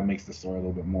 and so that makes the story a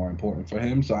little bit more important for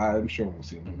him. So I'm sure we'll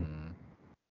see a little bit.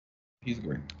 He's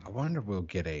great. I wonder if we'll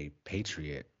get a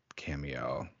Patriot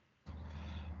cameo.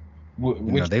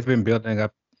 Which they've been building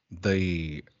up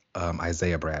the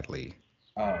Isaiah Bradley.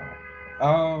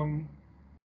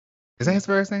 Is that his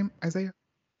first name, Isaiah?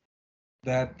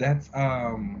 That's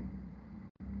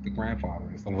the grandfather.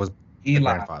 Or was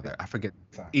Eli? The grandfather. I forget.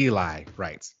 Eli,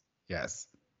 right? Yes.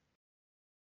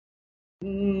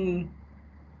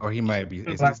 Or he might be.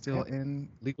 Is he still in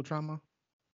Legal Drama?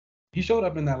 He showed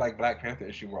up in that like Black Panther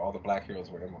issue where all the Black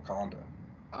heroes were in Wakanda.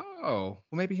 Oh, well,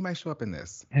 maybe he might show up in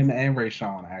this. Him and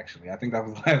Rayshawn, actually. I think that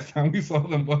was the last time we saw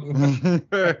them both.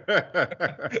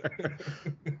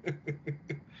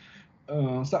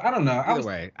 So I don't know. Either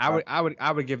way,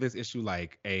 I would give this issue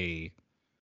like a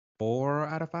 4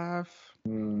 out of 5,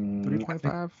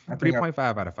 3.5, 3.5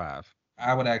 out of 5.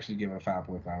 I would actually give it a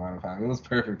 5.5 out of 5. It was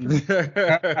perfect.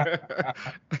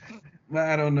 But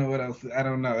I don't know what else. I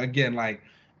don't know. Again, like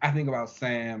I think about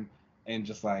Sam and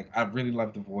just like I really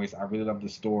love the voice. I really love the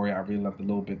story. I really love the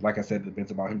little bit. Like I said, the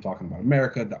bits about him talking about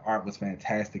America. The art was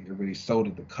fantastic. It really sold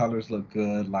it. The colors look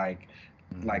good. Like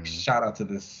shout out to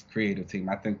this creative team.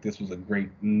 I think this was a great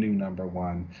new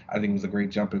 #1. I think it was a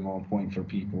great jumping on point for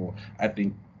people. I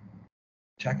think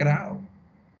check it out.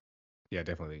 Yeah,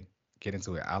 definitely get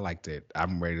into it. I liked it.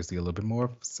 I'm ready to see a little bit more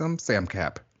of some Sam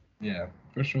Cap. Yeah,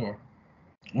 for sure.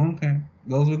 Okay,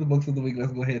 those were the books of the week.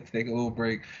 Let's go ahead and take a little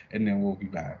break, and then we'll be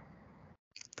back.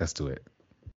 Let's do it.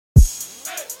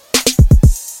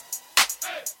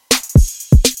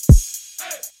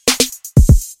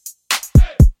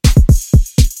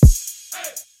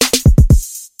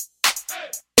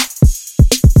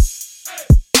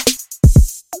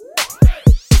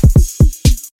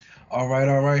 All right.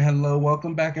 Hello,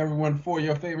 welcome back, everyone, for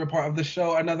your favorite part of the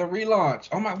show, another relaunch.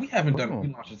 Oh my, we haven't done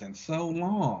relaunches in so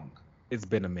long. It's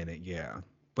been a minute, yeah.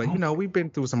 But you know, we've been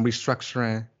through some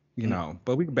restructuring, you know,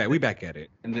 but we back at it.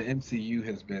 And the MCU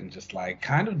has been just like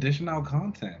kind of dishing out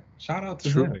content. Shout out to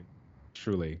them.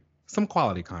 Truly. Some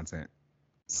quality content.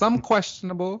 Some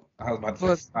questionable. I was about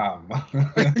to say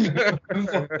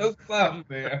some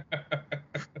there.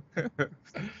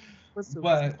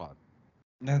 But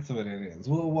that's what it is.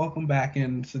 Well, welcome back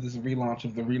into this relaunch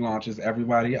of the relaunches,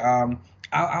 everybody. I'll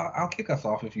kick us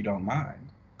off if you don't mind.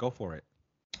 Go for it.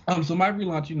 So my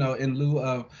relaunch, you know, in lieu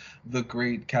of the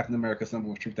great Captain America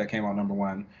Symbol of Truth that came out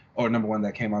 #1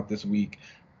 that came out this week,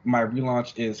 my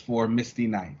relaunch is for Misty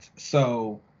Knight.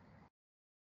 So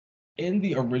in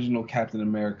the original Captain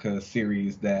America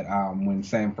series that when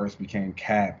Sam first became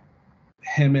Cap,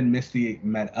 him and Misty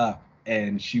met up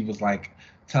and she was like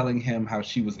telling him how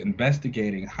she was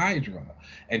investigating Hydra,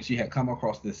 and she had come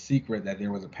across this secret that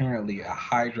there was apparently a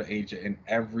Hydra agent in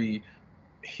every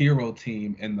hero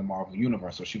team in the Marvel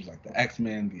universe. So she was like the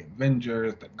X-Men, the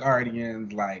Avengers, the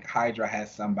Guardians, like Hydra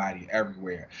has somebody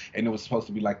everywhere. And it was supposed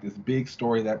to be like this big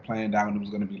story that planned out, and it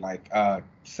was going to be like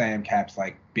Sam Cap's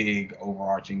like big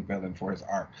overarching villain for his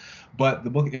arc. But the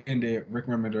book ended, Rick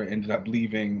Remender ended up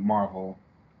leaving Marvel,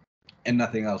 and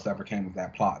nothing else ever came of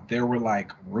that plot. There were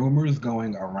like rumors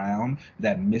going around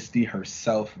that Misty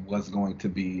herself was going to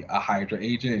be a Hydra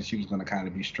agent, and she was going to kind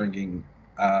of be stringing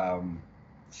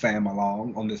Sam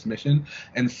along on this mission.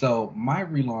 And so my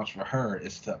relaunch for her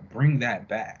is to bring that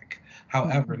back.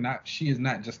 However, not she is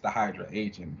not just the Hydra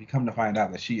agent. You come to find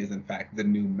out that she is in fact the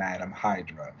new Madam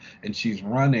Hydra, and she's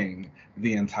running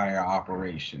the entire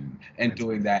operation and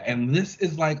doing that. And this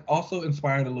is like also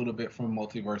inspired a little bit from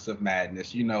Multiverse of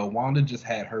Madness. You know, Wanda just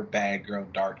had her bad girl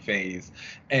dark phase,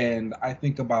 and I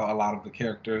think about a lot of the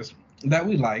characters that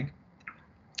we like.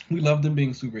 We love them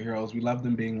being superheroes. We love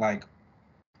them being like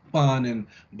fun and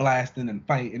blasting and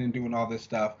fighting and doing all this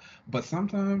stuff. But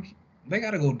sometimes they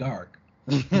gotta go dark.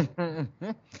 And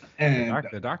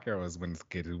the dark arrows when it's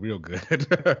getting real good.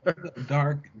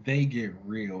 dark, they get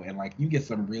real, and like you get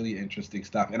some really interesting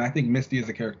stuff. And I think Misty is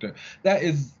a character that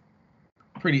is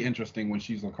pretty interesting when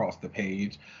she's across the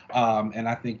page. And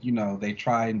I think, you know, they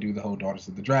try and do the whole Daughters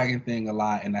of the Dragon thing a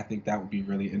lot, and I think that would be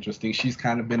really interesting. She's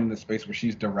kind of been in a space where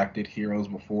she's directed heroes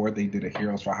before. They did a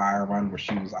Heroes for Hire run where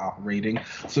she was operating,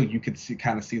 so you could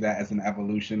kind of see that as an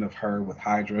evolution of her with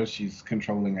Hydra. She's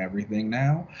controlling everything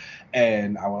now,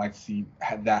 and I would like to see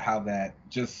how that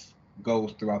just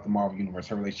goes throughout the Marvel universe.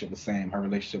 Her relationship with Sam, her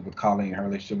relationship with Colleen, her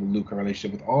relationship with Luke, her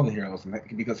relationship with all the heroes. And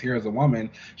because here is a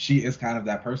woman, she is kind of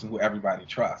that person who everybody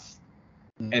trusts.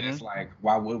 Mm-hmm. And it's like,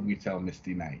 why would we tell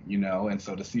Misty Knight, you know? And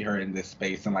so to see her in this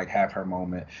space and like have her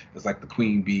moment, it's like the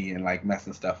queen bee and like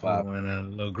messing stuff up. In a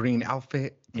little green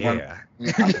outfit. Yeah.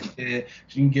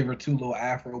 She can give her 2 little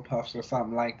afro puffs or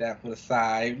something like that for the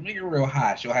side. Make it real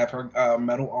hot. She'll have her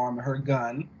metal arm and her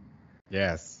gun.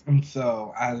 Yes. And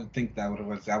so I think that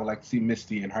I would like to see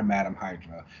Misty in her Madam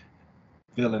Hydra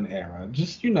villain era.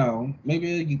 Just, you know,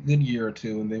 maybe a good year or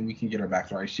two, and then we can get her back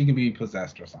to right. She can be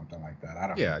possessed or something like that. I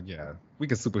don't know. Yeah. We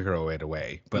can superhero it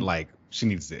away, but like she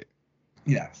needs it.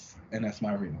 Yes, and that's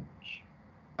my relaunch.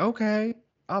 Okay.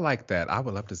 I like that. I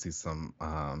would love to see some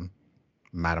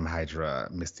Madam Hydra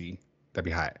Misty. That'd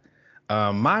be hot.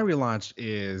 My relaunch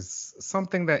is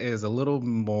something that is a little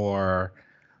more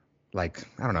like,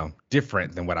 I don't know,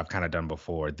 different than what I've kind of done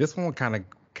before. This one kind of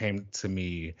came to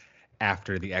me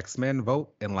after the X-Men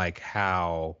vote and like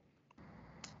how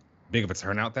big of a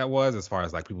turnout that was as far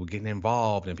as like people getting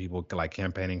involved and people like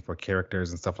campaigning for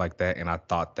characters and stuff like that. And I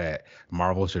thought that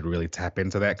Marvel should really tap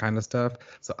into that kind of stuff.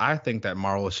 So I think that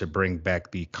Marvel should bring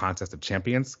back the Contest of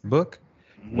Champions book,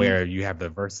 where you have the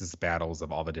versus battles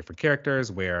of all the different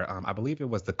characters, where I believe it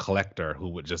was the Collector who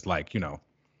would just like, you know,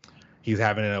 he's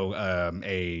having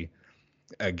a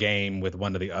game with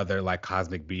one of the other like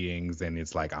cosmic beings, and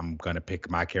it's like, I'm gonna pick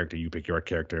my character, you pick your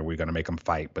character, and we're gonna make them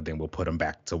fight, but then we'll put them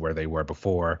back to where they were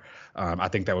before. I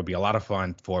think that would be a lot of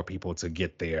fun for people to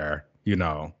get there. You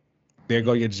know, there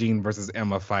go your Jean versus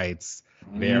Emma fights.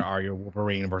 There are your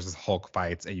Wolverine versus Hulk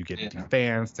fights, and you get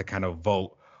fans to kind of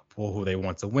vote for who they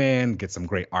want to win, get some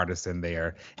great artists in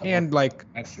there. And like,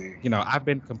 I see. You know, I've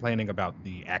been complaining about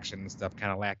the action and stuff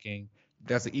kind of lacking.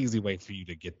 That's an easy way for you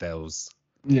to get those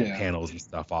panels and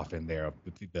stuff off in there of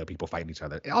the people fighting each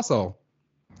other. And also,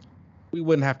 we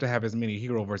wouldn't have to have as many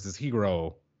hero versus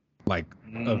hero like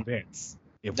events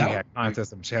if we had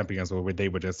Contest of Champions where they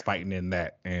were just fighting in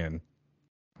that, and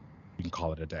you can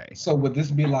call it a day. So would this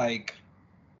be like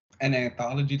an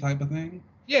anthology type of thing?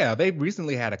 Yeah, they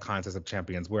recently had a Contest of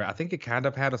Champions where I think it kind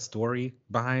of had a story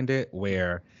behind it,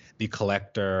 where the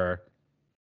Collector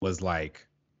was like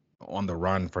on the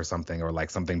run for something, or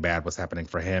like something bad was happening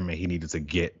for him and he needed to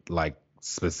get like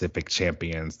specific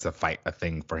champions to fight a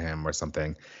thing for him or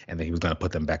something, and then he was going to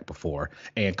put them back before.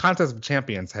 And Contest of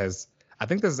Champions has, I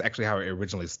think this is actually how it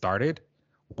originally started,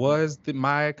 was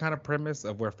my kind of premise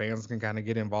of where fans can kind of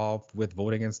get involved with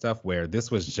voting and stuff, where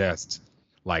this was just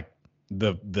like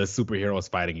the superheroes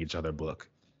fighting each other book,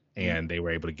 and they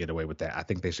were able to get away with that. I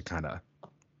think they should kind of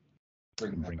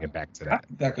bring it back to that.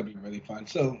 That could be really fun.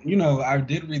 So, you know, I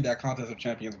did read that Contest of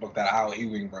Champions book that Hal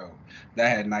Ewing wrote that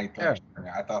had Night Thrasher.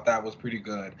 Yeah. I thought that was pretty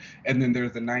good. And then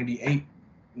there's the 98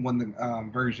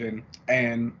 one version,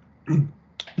 and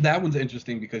that one's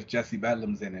interesting because Jesse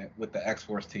Bedlam's in it with the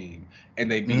X-Force team,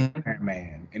 and they beat Iron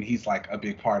Man, and he's like a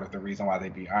big part of the reason why they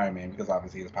beat Iron Man, because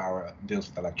obviously his power deals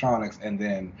with electronics. And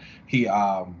then he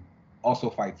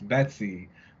also fights Betsy,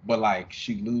 but like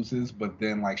she loses, but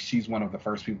then like she's one of the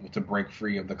first people to break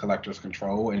free of the Collector's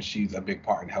control, and she's a big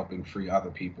part in helping free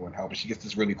other people and helping. She gets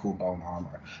this really cool bone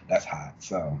armor that's hot.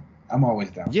 So I'm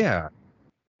always down. Yeah.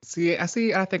 I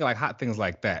think like hot things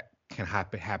like that can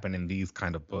happen in these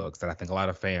kind of books that I think a lot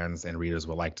of fans and readers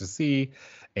would like to see.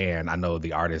 And I know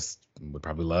the artists would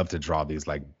probably love to draw these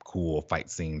like cool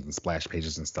fight scenes and splash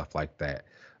pages and stuff like that.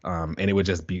 And it would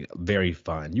just be very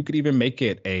fun. You could even make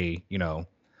it a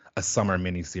a summer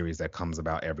miniseries that comes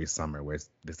about every summer, where it's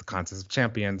the Contest of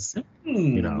Champions.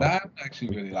 I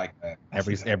actually really like that.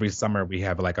 Every summer we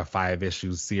have like a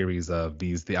 5-issue series of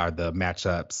these. They are the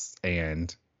matchups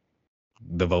and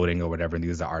the voting or whatever. And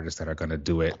these are artists that are going to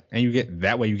do it, and you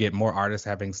get more artists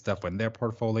having stuff in their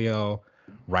portfolio,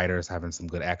 writers having some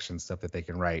good action stuff that they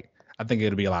can write. I think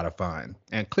it'll be a lot of fun,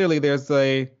 and clearly there's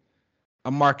a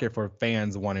market for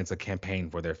fans wanting to campaign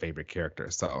for their favorite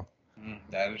character. So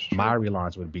that is true. My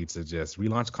relaunch would be to just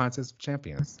relaunch Contest of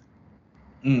Champions.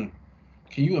 Can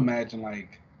you imagine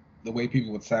like the way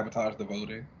people would sabotage the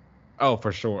voting? Oh,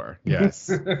 for sure.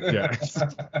 Yes. Yes.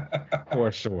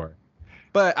 For sure.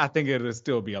 But I think it'll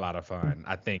still be a lot of fun.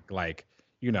 I think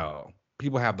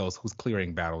people have those who's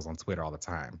clearing battles on Twitter all the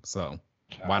time. So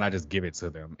why not just give it to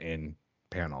them in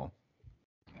panel?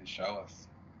 And show us.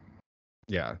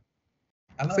 Yeah.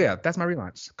 That's my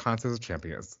relaunch. Contest of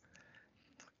Champions.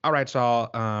 All right,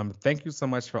 y'all. Thank you so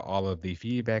much for all of the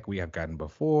feedback we have gotten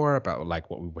before about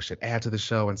like what we should add to the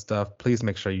show and stuff. Please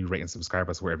make sure you rate and subscribe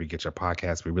us wherever you get your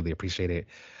podcast. We really appreciate it.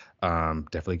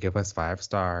 Definitely give us 5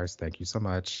 stars. Thank you so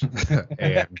much.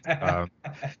 And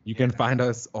you can find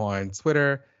us on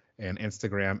Twitter and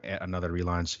Instagram at Another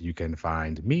Relaunch. You can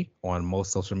find me on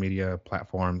most social media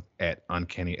platforms at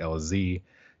UncannyLZ.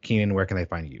 Keenan, where can they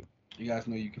find you? You guys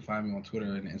know you can find me on Twitter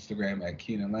and Instagram at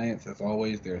Keenan Lance. As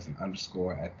always, there's an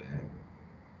underscore at the end.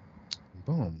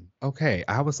 Boom. Okay.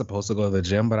 I was supposed to go to the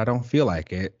gym, but I don't feel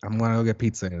like it. I'm going to go get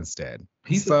pizza instead.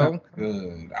 Pizza's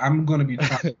good. I'm going to be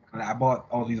trying. I bought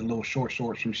all these little shorts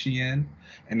from Shein,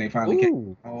 and they finally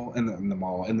came in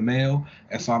the mail.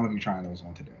 And so I'm going to be trying those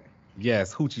on today.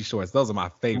 Yes, hoochie shorts. Those are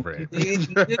my favorite. All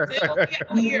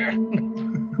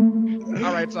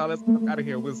right, y'all. Let's get out of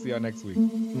here. We'll see y'all next week.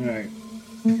 All right.